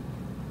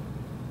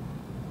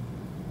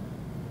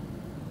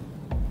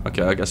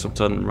 Okay, I guess I'm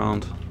turning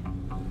around.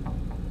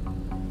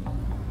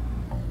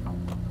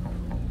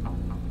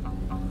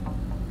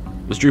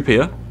 Was Droop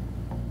here?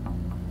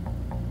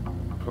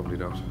 Probably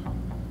not.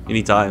 You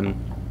need to iron.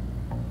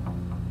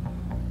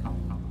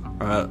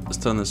 Alright, let's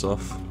turn this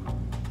off.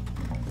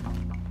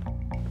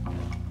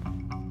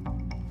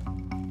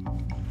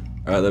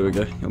 Alright, there we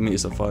go. You'll meet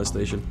us at the fire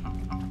station.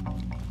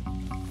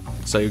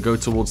 So you go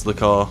towards the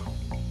car.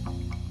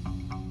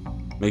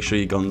 Make sure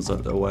your gun's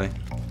away.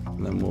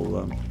 And then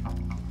we'll,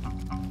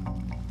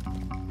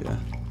 yeah.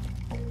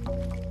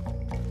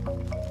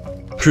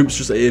 Droop's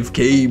just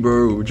AFK,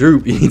 bro.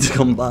 Droop, you need to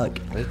come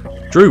back.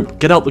 Droop,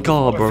 get out the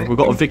car, bro. We've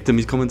got a victim.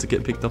 He's coming to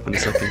get picked up in a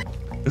second.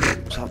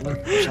 What's happening?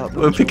 What's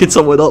happening? We're picking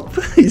someone up.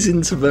 He's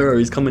in Severo.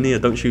 He's coming here.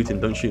 Don't shoot him.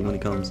 Don't shoot him when he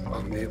comes.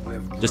 Oh, mate, we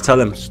have Just tell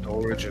him.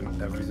 storage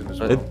and everything as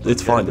well.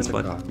 It's fine. It's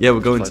fine. Yeah, we're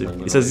going to.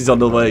 He says he's on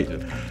the way.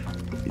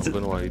 He's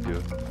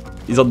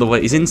on the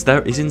way. He's in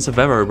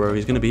Severo, bro.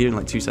 He's gonna be here in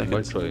like 2 I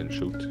might seconds. try and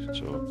shoot,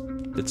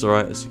 so... It's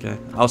alright. It's okay.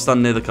 I'll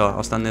stand near the car.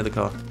 I'll stand near the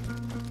car.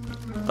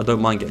 I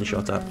don't mind getting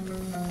shot at.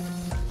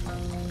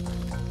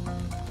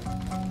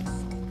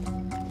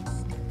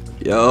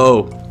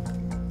 Yo.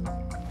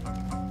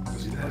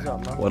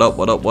 What up?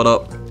 What up? What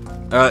up?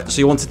 Alright, so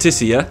you want a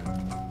tissy, yeah?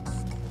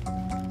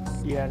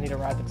 Yeah, I need to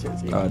ride the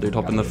tizzy. Alright, dude,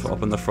 hop in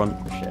the front.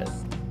 Shit.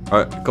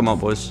 Alright, come on,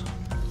 boys.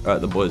 Alright,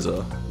 the boys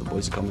are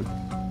coming.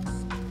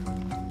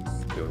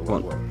 Go Go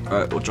on. one.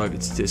 Alright, we'll drive you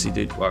to TSC,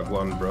 dude. Wag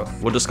one, bro.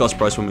 We'll discuss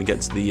price when we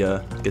get to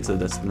the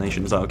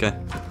destination. Is that okay?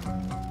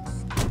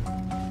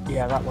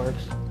 Yeah, that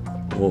works.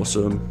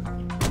 Awesome.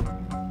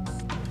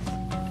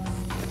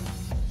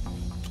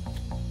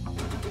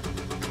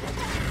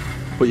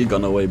 Put your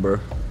gun away, bro.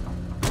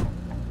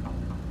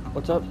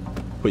 What's up?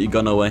 Put your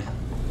gun away.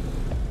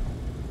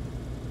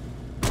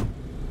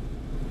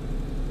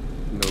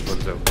 No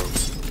guns out, bro.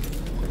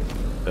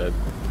 Dead.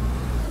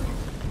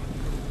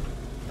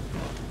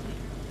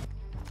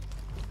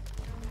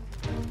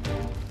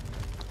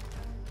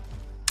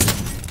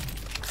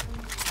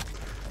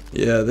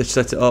 Yeah, they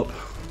set it up.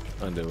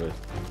 I knew it.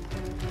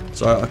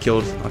 Sorry, I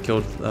killed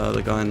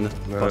the guy in the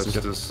No,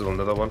 passenger. there's still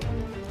another one.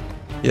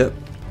 Yep.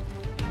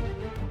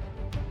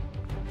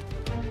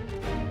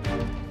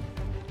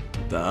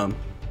 Damn.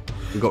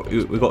 We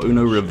got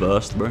Uno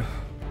reversed, bro. It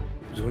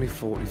was only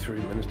 43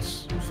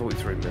 minutes.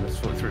 43 meters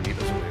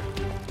away.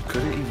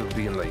 Could it even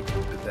be in like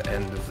at the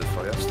end of the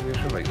fire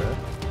station like that?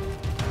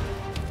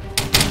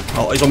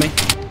 Oh, he's on me.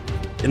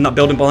 In that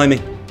building behind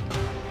me.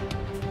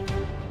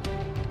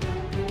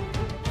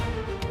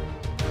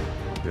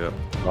 Yeah.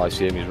 Oh, I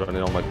see him, he's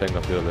running on my thing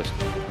up here, list.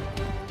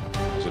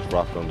 He's just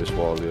wrapped on this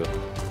wall here.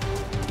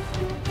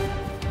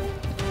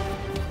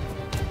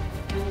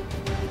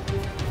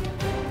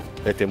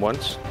 Hit him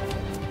once.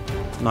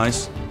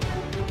 Nice.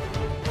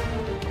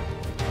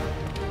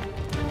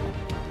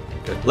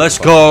 Good. Let's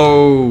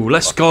go.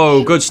 Let's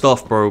go. Good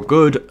stuff, bro.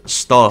 Good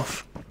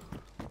stuff.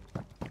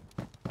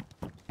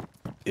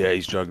 Yeah,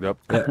 he's drugged up.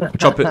 Yeah.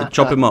 Chop him up.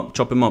 Chop him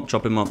up.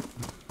 Chop him up.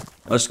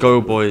 Let's go,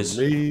 boys.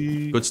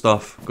 Me. Good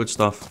stuff. Good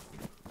stuff.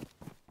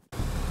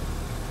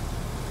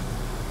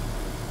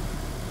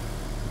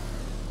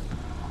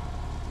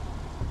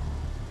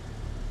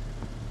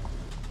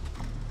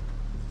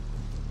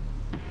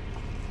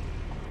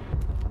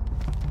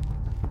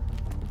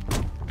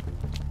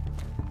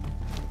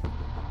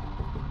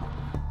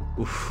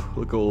 Oof,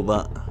 look at all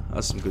that.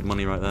 That's some good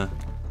money right there.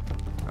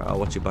 Alright, I'll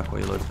watch you back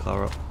while you load the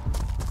car up.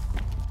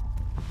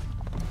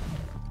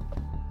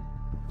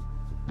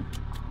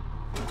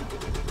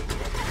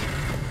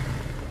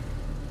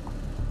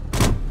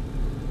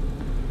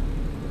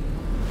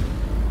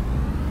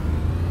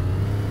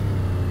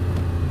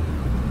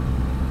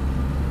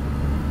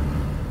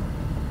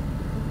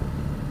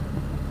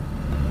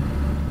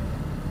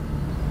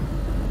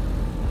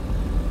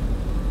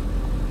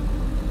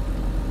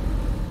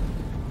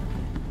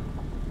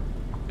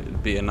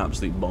 Be an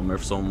absolute bomber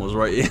if someone was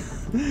right here.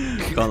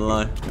 Can't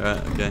lie.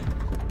 Alright, okay.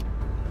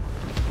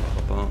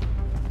 Pop out.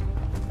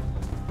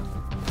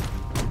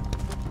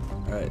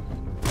 Alright.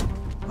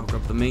 I'll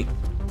grab the meat.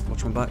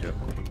 Watch my back. Yep.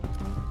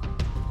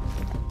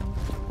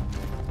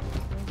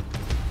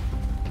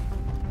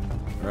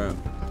 Alright.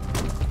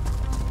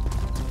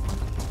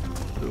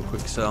 Do a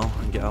quick sell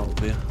and get out of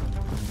here.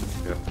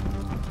 Yeah.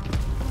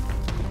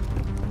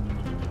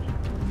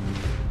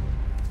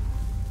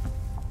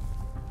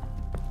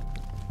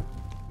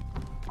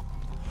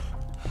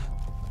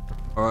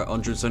 Alright,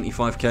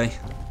 175k.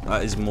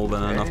 That is more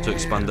than enough to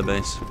expand the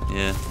base.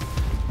 Yeah.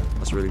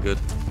 That's really good.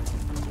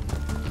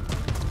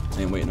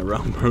 Ain't waiting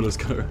around, bro. Let's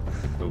go.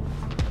 Oh.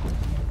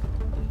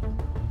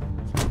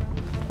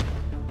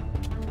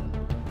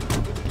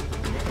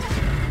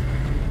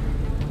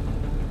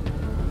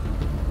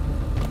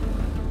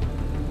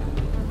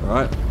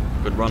 Alright,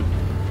 good run.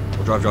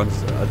 We'll drive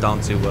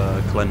down to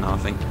Glen now, I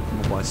think.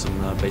 We'll buy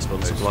some base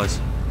building supplies.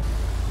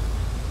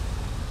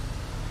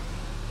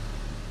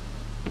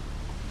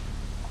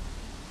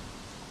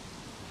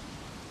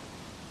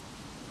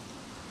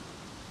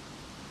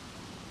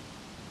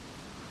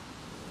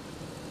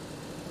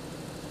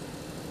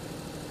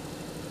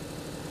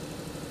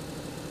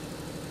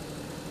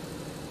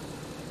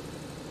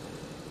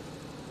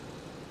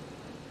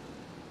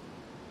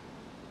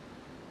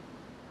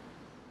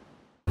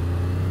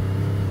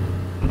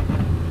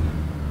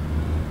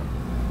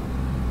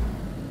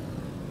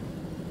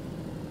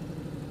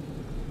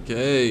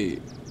 Okay,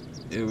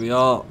 here we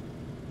are.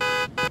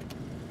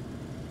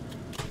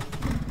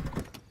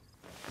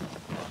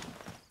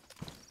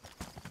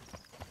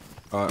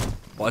 Alright,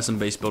 buy some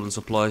base building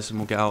supplies and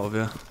we'll get out of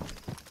here.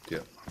 Yeah.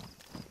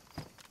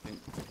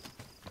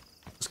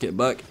 Let's get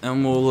back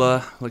and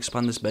we'll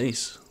expand this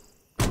base.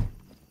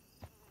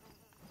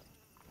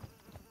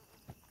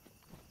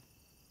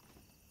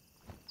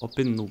 Up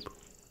in noob.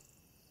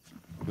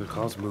 The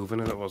car's moving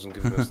and it wasn't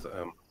giving us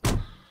the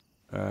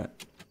Alright.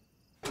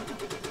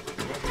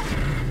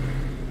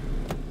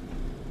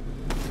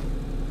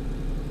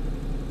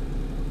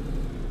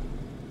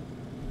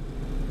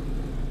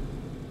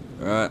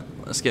 Alright,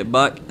 let's get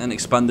back and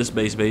expand this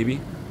base, baby.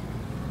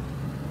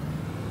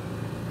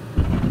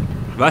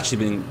 We've actually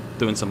been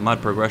doing some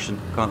mad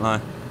progression, can't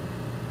lie.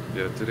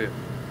 Yeah, did it?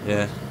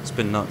 Yeah, it's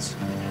been nuts.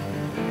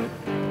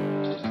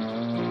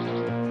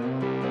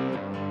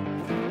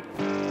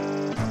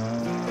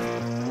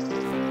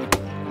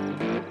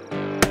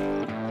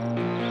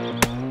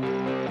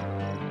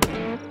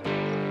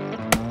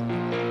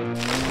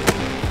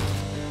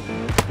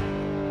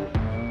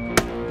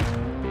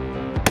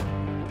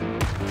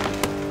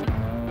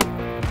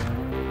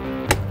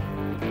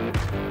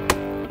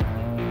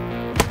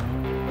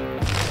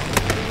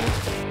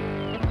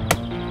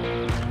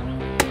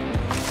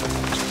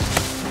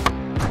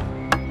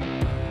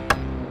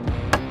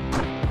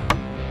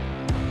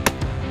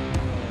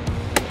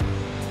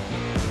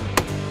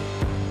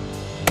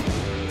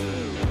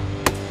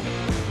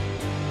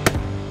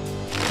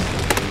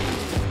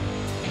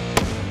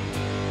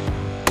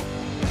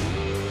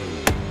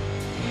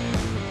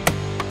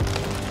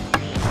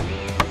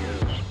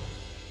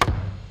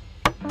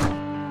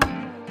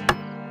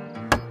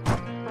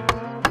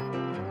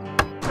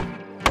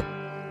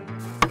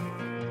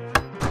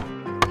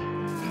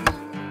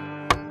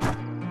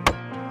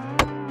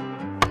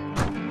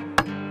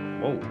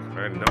 Whoa,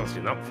 I hadn't not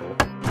seen that before.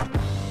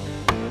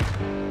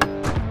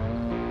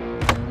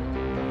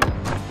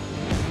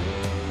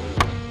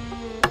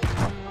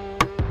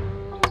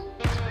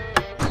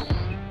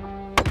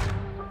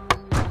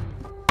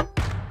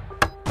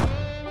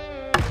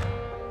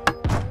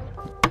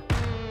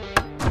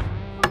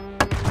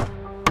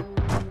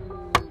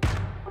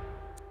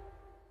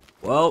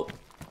 Well,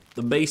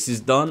 the base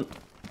is done.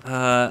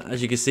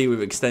 As you can see, we've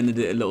extended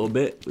it a little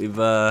bit. We've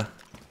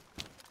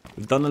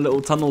done a little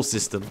tunnel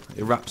system.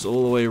 It wraps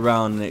all the way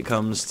around and it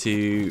comes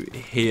to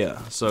here.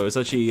 So it's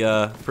actually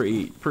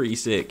pretty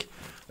sick.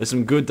 There's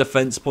some good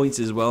defense points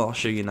as well. I'll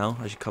show you now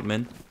as you come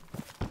in.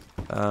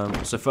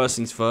 So first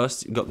things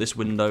first, you've got this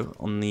window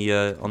on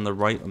the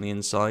right on the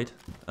inside.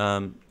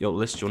 Your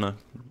list, you wanna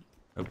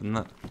open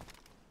that?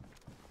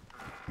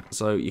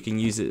 So you can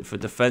use it for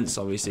defense.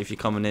 Obviously, if you're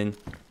coming in,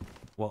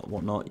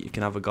 whatnot, you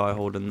can have a guy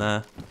holding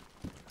there.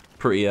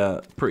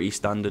 Pretty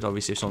standard.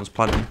 Obviously, if someone's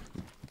planning,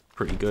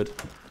 pretty good.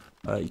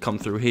 You come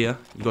through here.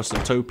 You got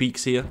some toe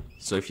peaks here.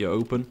 So if you're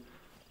open,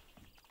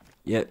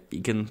 yeah,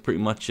 you can pretty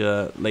much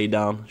lay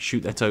down,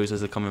 shoot their toes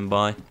as they're coming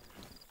by.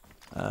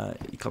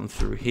 You come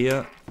through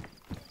here.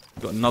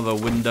 You've got another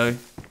window.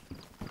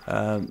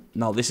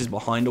 Now this is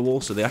behind a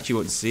wall, so they actually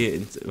won't see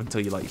it until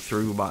you're like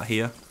through about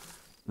here.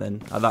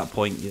 Then at that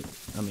point, you're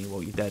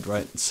dead,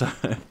 right? So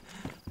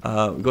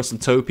we've got some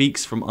toe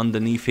peaks from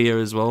underneath here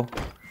as well,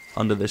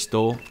 under this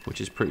door,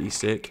 which is pretty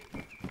sick.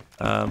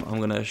 I'm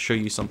gonna show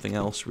you something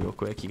else real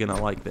quick. You're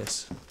gonna like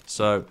this.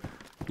 So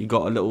you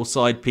got a little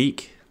side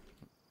peak,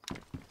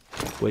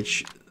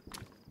 which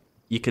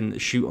you can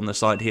shoot on the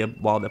side here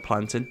while they're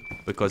planting,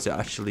 because it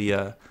actually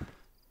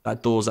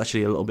that door's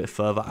actually a little bit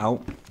further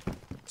out,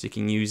 so you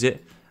can use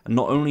it. And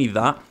not only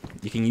that,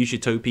 you can use your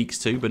toe peaks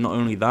too. But not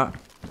only that,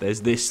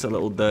 there's this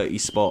little dirty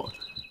spot,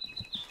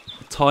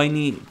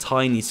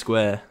 tiny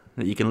square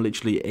that you can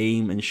literally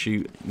aim and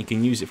shoot. You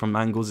can use it from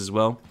angles as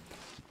well.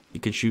 You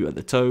can shoot at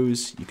the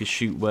toes. You can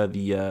shoot where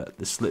the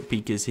slit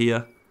peak is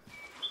here.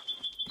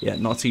 Yeah,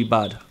 not too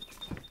bad.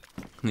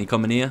 And you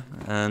come in here,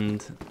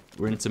 and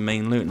we're into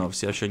main loot. And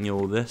obviously, I've shown you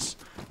all this.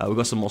 We've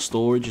got some more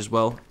storage as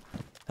well,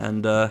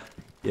 and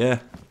yeah,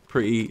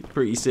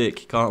 pretty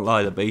sick. Can't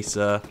lie, the base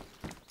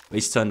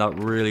turned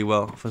out really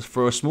well.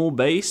 For a small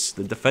base,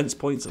 the defense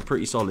points are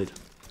pretty solid.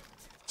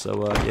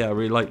 So yeah, I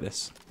really like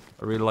this.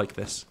 I really like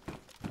this.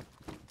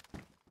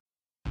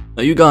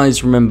 Now, you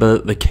guys remember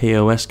the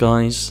KOS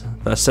guys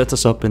that set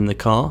us up in the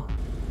car?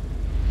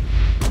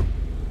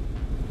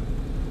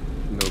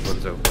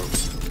 Nobody's out, bro.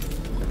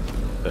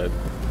 Dead.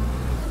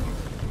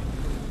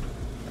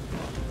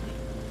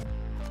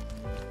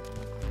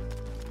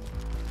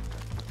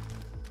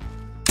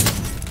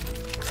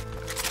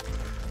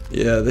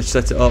 Yeah, they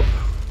set it up.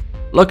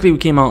 Luckily, we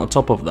came out on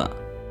top of that.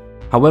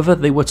 However,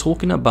 they were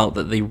talking about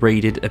that they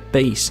raided a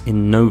base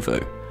in Novo.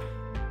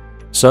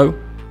 So,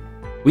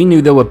 we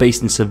knew they were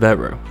based in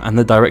Severo, and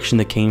the direction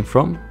they came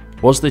from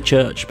was the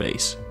church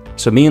base.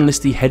 So me and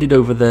Listy headed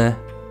over there,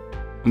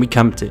 and we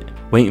camped it,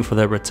 waiting for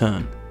their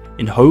return,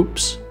 in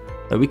hopes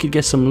that we could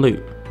get some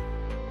loot.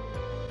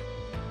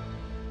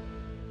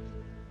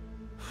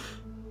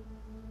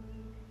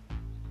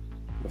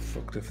 What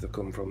fucked if they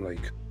come from,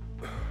 like,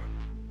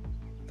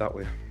 that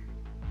way?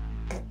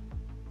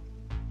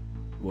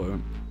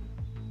 Won't.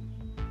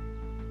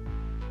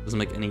 Doesn't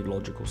make any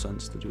logical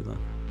sense to do that.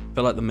 I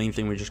feel like the main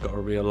thing we just got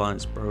to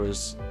realise, bro,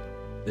 is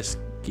this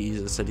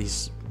geezer said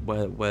he's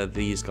where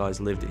these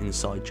guys lived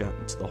inside chat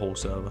to the whole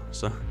server.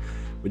 So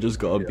we just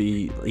got to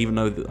be, even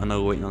though I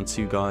know we're waiting on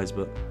 2 guys,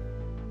 but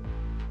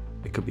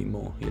it could be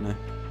more, you know.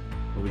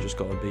 But we just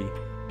got to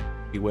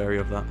be wary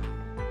of that.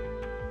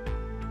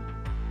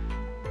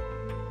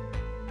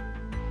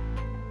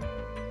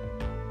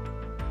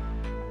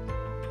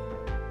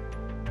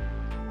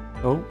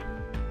 Oh.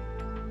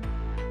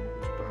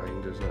 It's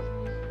behind, isn't it?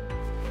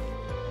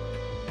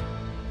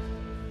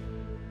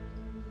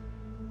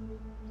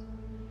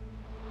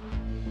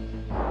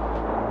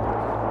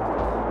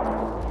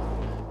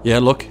 Yeah,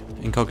 look,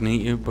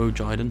 incognito, Bo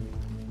Jiden.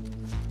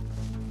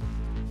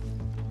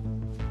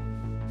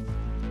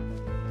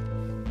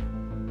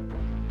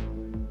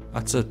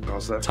 That's a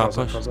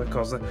tapper.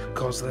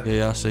 Cause there.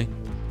 Yeah, I see.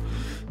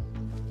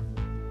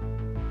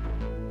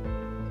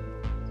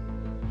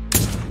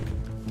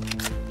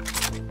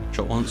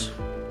 Shot once.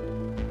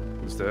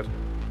 He's dead.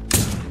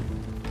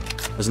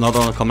 There's another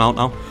one to come out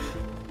now.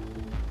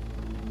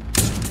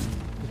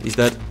 He's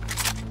dead.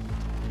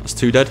 That's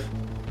 2 dead.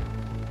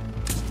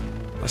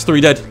 That's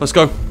 3 dead. Let's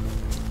go.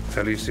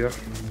 Alicia.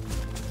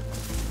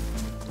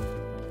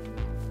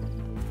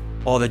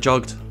 Oh, they're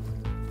jugged.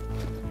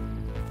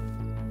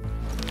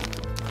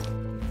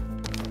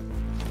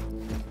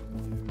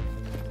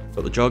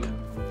 Got the jug.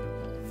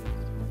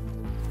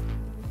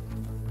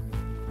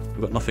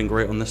 We've got nothing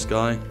great on this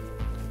guy.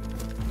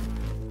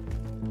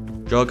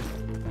 Jug.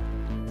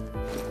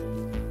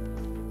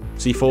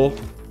 C4.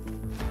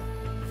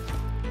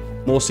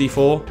 More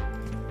C4.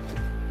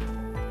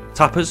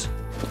 Tappers.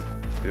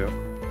 Yeah.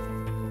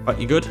 Right,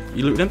 you good?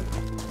 You looted him?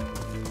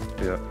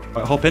 Yeah.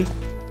 Right, hop in.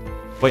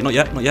 Wait, not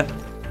yet, not yet.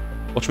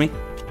 Watch me.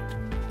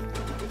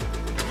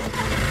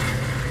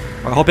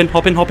 Right, hop in,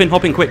 hop in, hop in,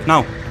 hop in, quick,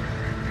 now.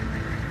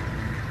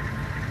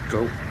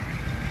 Go.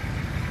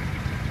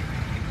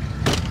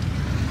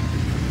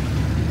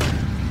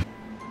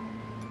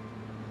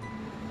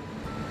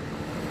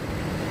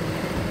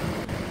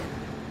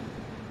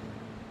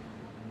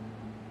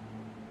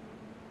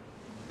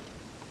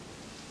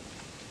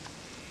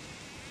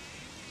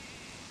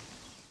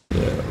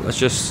 Let's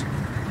just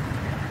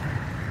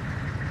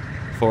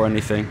for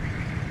anything.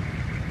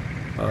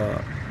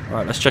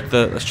 Right, let's check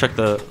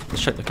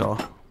the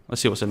car.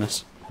 Let's see what's in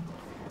this.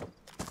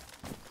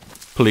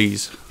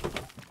 Please.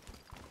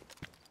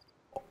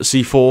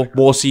 C4,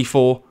 more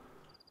C4,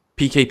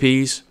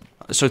 PKPs.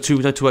 So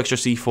two extra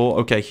C4.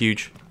 Okay,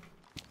 huge,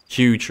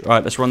 huge. All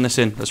right, let's run this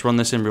in. Let's run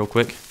this in real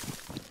quick,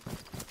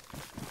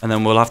 and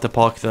then we'll have to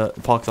park the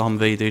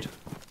Humvee, dude.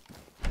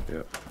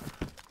 Yeah.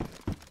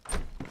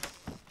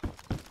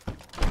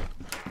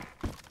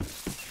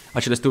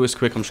 Actually, let's do this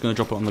quick. I'm just gonna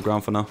drop it on the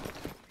ground for now.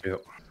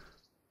 Yep.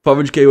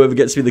 500k whoever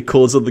gets me the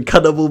cause of the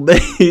cannibal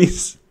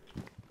base.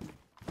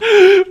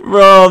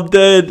 Bro, I'm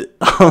dead.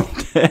 I'm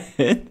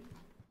dead.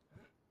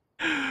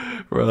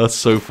 Bro, that's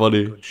so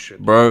funny. Good shit,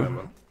 Bro.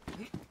 man.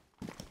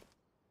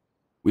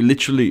 We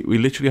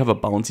literally have a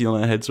bounty on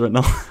our heads right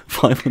now.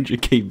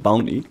 500k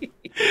bounty.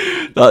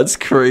 That's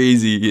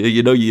crazy.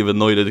 You know you've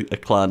annoyed a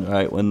clan,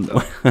 right? When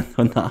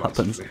that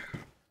happens.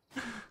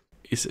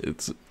 It's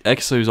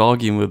Exo's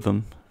arguing with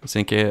them. I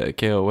think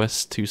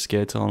KOS too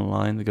scared to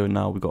online. They go,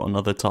 now we've got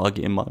another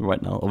target in mind right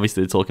now.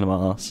 Obviously they're talking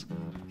about us.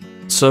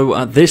 So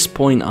at this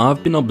point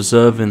I've been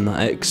observing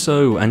that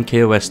EXO and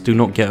KOS do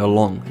not get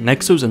along. And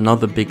EXO's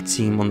another big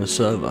team on the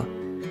server.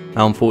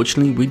 Now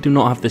unfortunately we do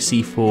not have the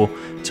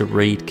C4 to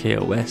raid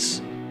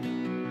KOS,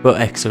 but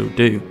EXO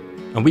do.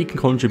 And we can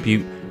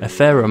contribute a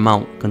fair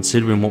amount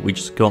considering what we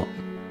just got.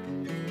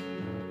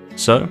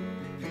 So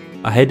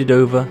I headed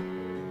over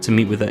to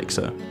meet with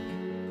EXO.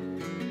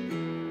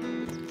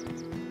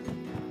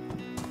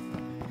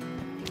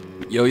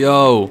 Yo,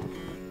 yo.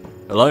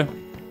 Hello?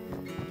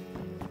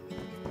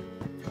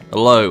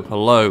 Hello,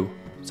 hello.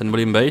 Is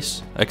anybody in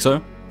base?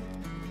 EXO?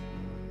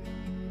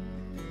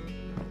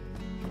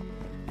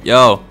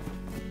 Yo.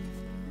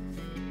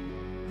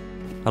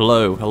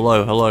 Hello,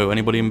 hello, hello.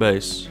 Anybody in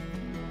base?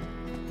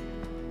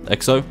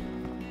 EXO?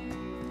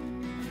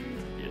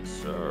 Yes,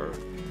 sir.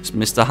 It's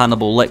Mr.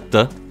 Hannibal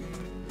Lecter.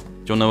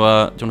 Do you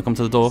wanna come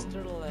to the door?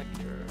 Mr.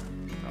 Lecter.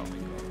 Oh my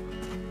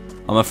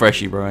god. I'm a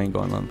freshie, bro. I ain't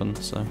got nothing,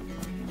 so.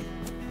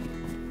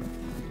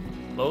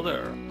 Hello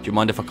there. Do you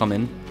mind if I come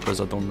in? Because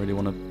I don't really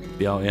want to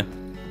be out here.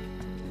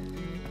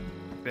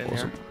 Been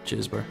Awesome. here.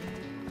 Cheers, bro.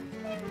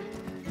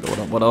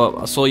 What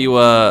up? I saw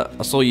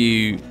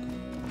you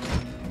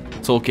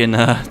talking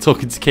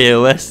to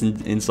KOS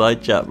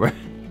inside chat, bro.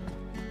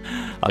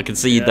 I can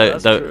see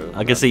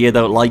you see you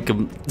don't like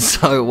them.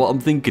 So what I'm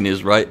thinking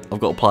is, right, I've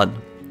got a plan.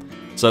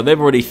 So they've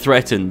already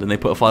threatened and they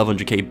put a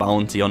 500k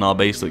bounty on our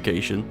base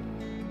location.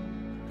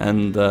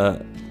 And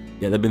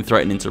yeah, they've been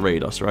threatening to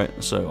raid us, right?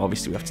 So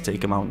obviously we have to take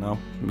them out now.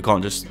 We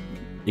can't just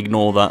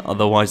ignore that,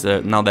 otherwise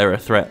they're a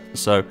threat.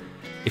 So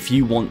if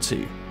you want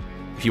to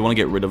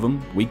get rid of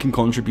them, we can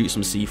contribute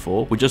some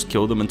C4. We just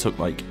killed them and took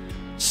like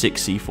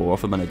 6 C4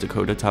 off them and a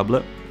decoder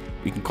tablet.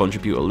 We can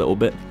contribute a little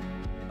bit.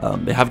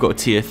 They have got a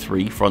tier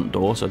 3 front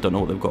door, so I don't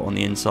know what they've got on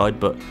the inside,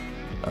 but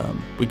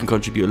we can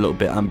contribute a little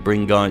bit and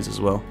bring guys as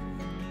well.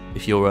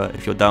 If you're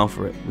down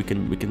for it, we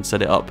can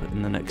set it up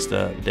in the next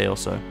day or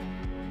so.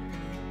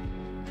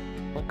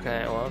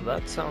 Okay, well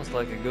that sounds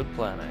like a good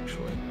plan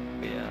actually.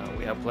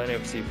 We have plenty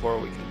of C4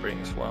 we can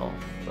bring as well,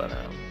 but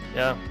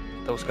yeah,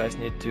 those guys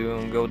need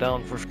to go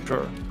down for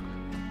sure.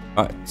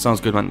 Alright, sounds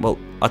good, man. Well,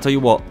 I'll tell you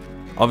what.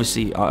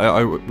 Obviously,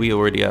 we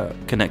already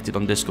connected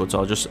on Discord,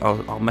 so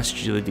I'll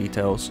message you the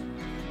details.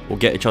 We'll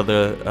get each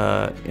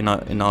other in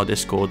our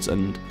Discords,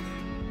 and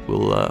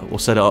we'll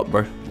set it up,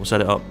 bro. We'll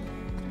set it up.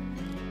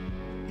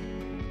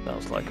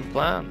 Sounds like a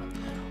plan.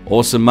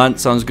 Awesome, man.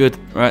 Sounds good.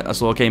 Right,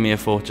 that's all I came here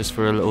for, just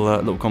for a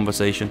little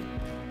conversation.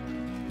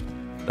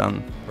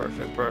 Done.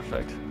 Perfect,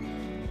 perfect.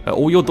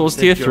 All your doors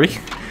tier 3.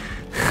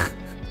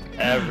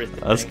 Everything.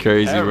 That's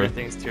crazy, bro.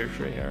 Everything's tier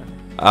 3 here.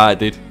 Alright,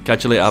 dude.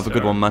 Catch you later. Have a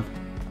good one, man.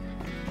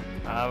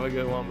 Have a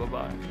good one. Bye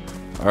bye.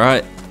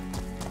 Alright.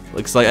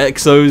 Looks like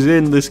EXO's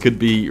in. This could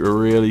be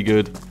really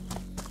good.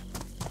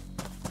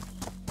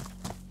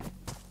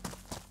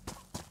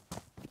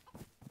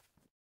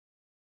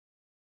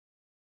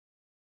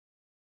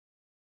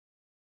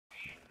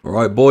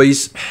 Alright,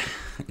 boys.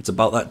 It's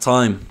about that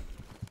time.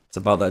 It's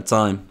about that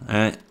time.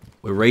 Alright.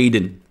 We're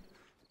raiding.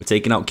 We're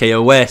taking out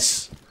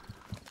KOS.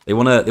 They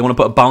wanna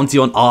put a bounty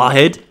on our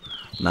head?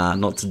 Nah,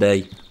 not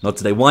today. Not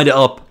today. Wind it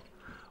up.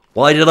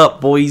 Wind it up,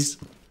 boys.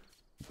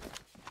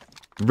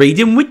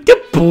 Raiding with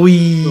the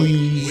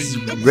boys.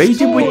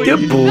 Raiding with the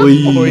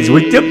boys.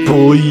 With the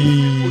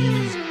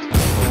boys.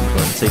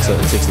 It takes a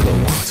little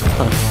while to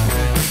run.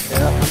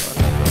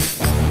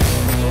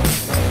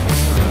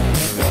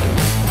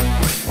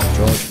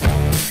 George.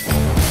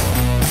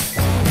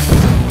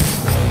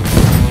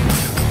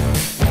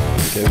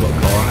 Okay, we've got a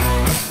car.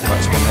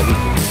 That's one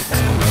heavy.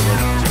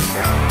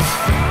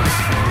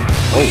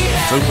 Oh,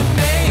 it's open.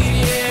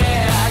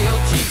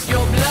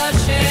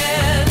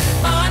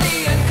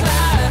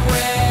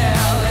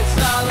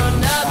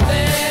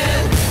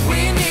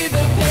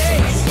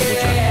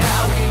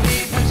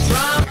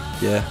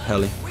 Yeah,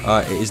 heli.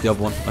 Alright, it is the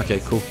other one. Okay,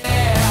 cool.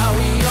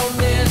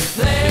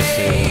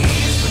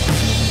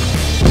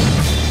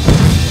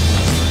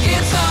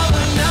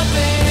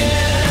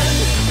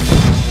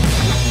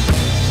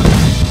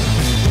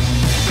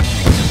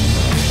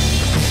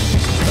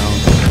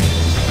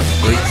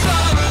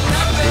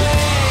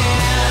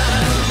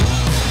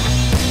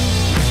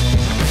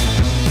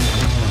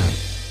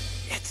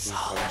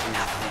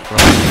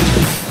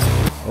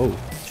 Oh,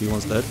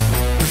 G1's dead.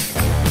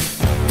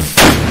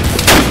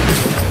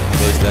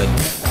 He's dead.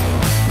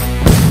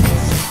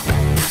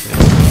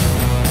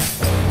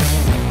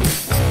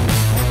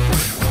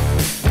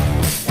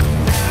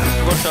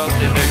 Watch out,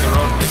 they take a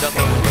run. We got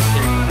them with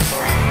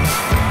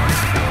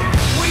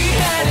We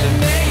had it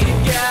made,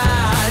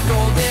 got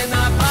gold in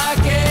our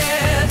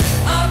pockets.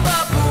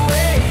 Up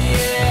away,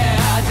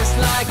 yeah, just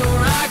like a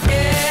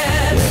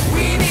rocket.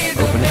 We need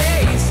the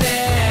bass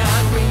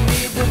and we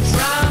need the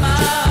drama.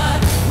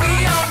 We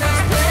own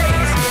this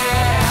place,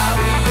 yeah,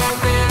 we own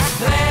this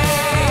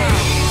place.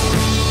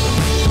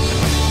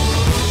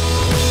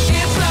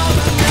 It's all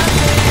or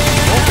nothing.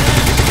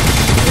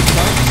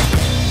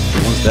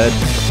 One's dead.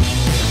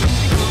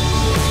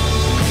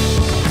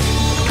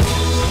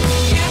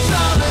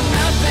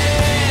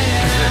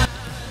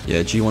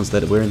 Yeah, G1's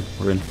dead. We're in.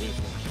 We're in.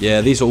 Yeah,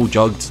 these are all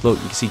jugged. Look,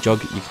 you can see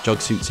jug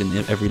suits in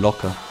every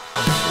locker.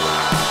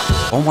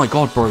 Oh my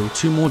god, bro!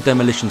 2 more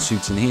demolition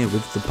suits in here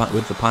with the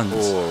pants.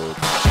 Oh.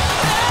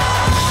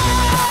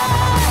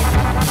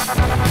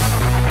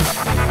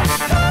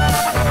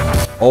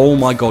 Oh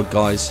my god,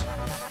 guys!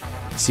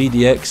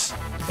 CDX,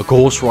 a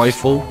Gauss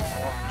rifle,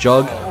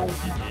 jug.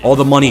 All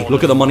the money.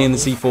 Look at the money in the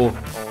C4.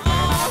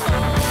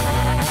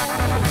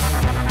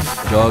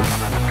 Jug.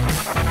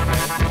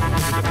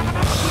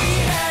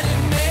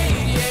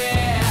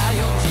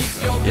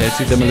 Yeah,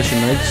 2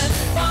 demolition legs.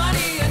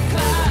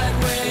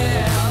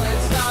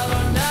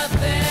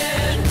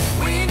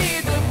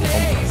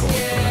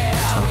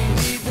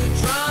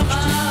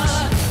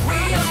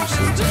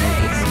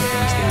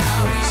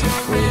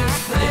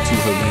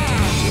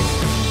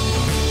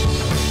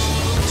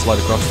 Slide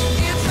across.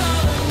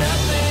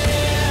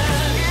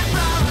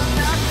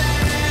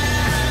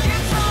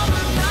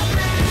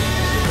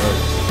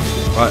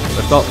 Right,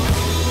 lift up.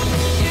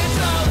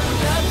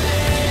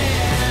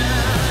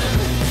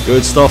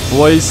 Good stuff,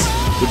 boys.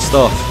 Good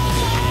stuff.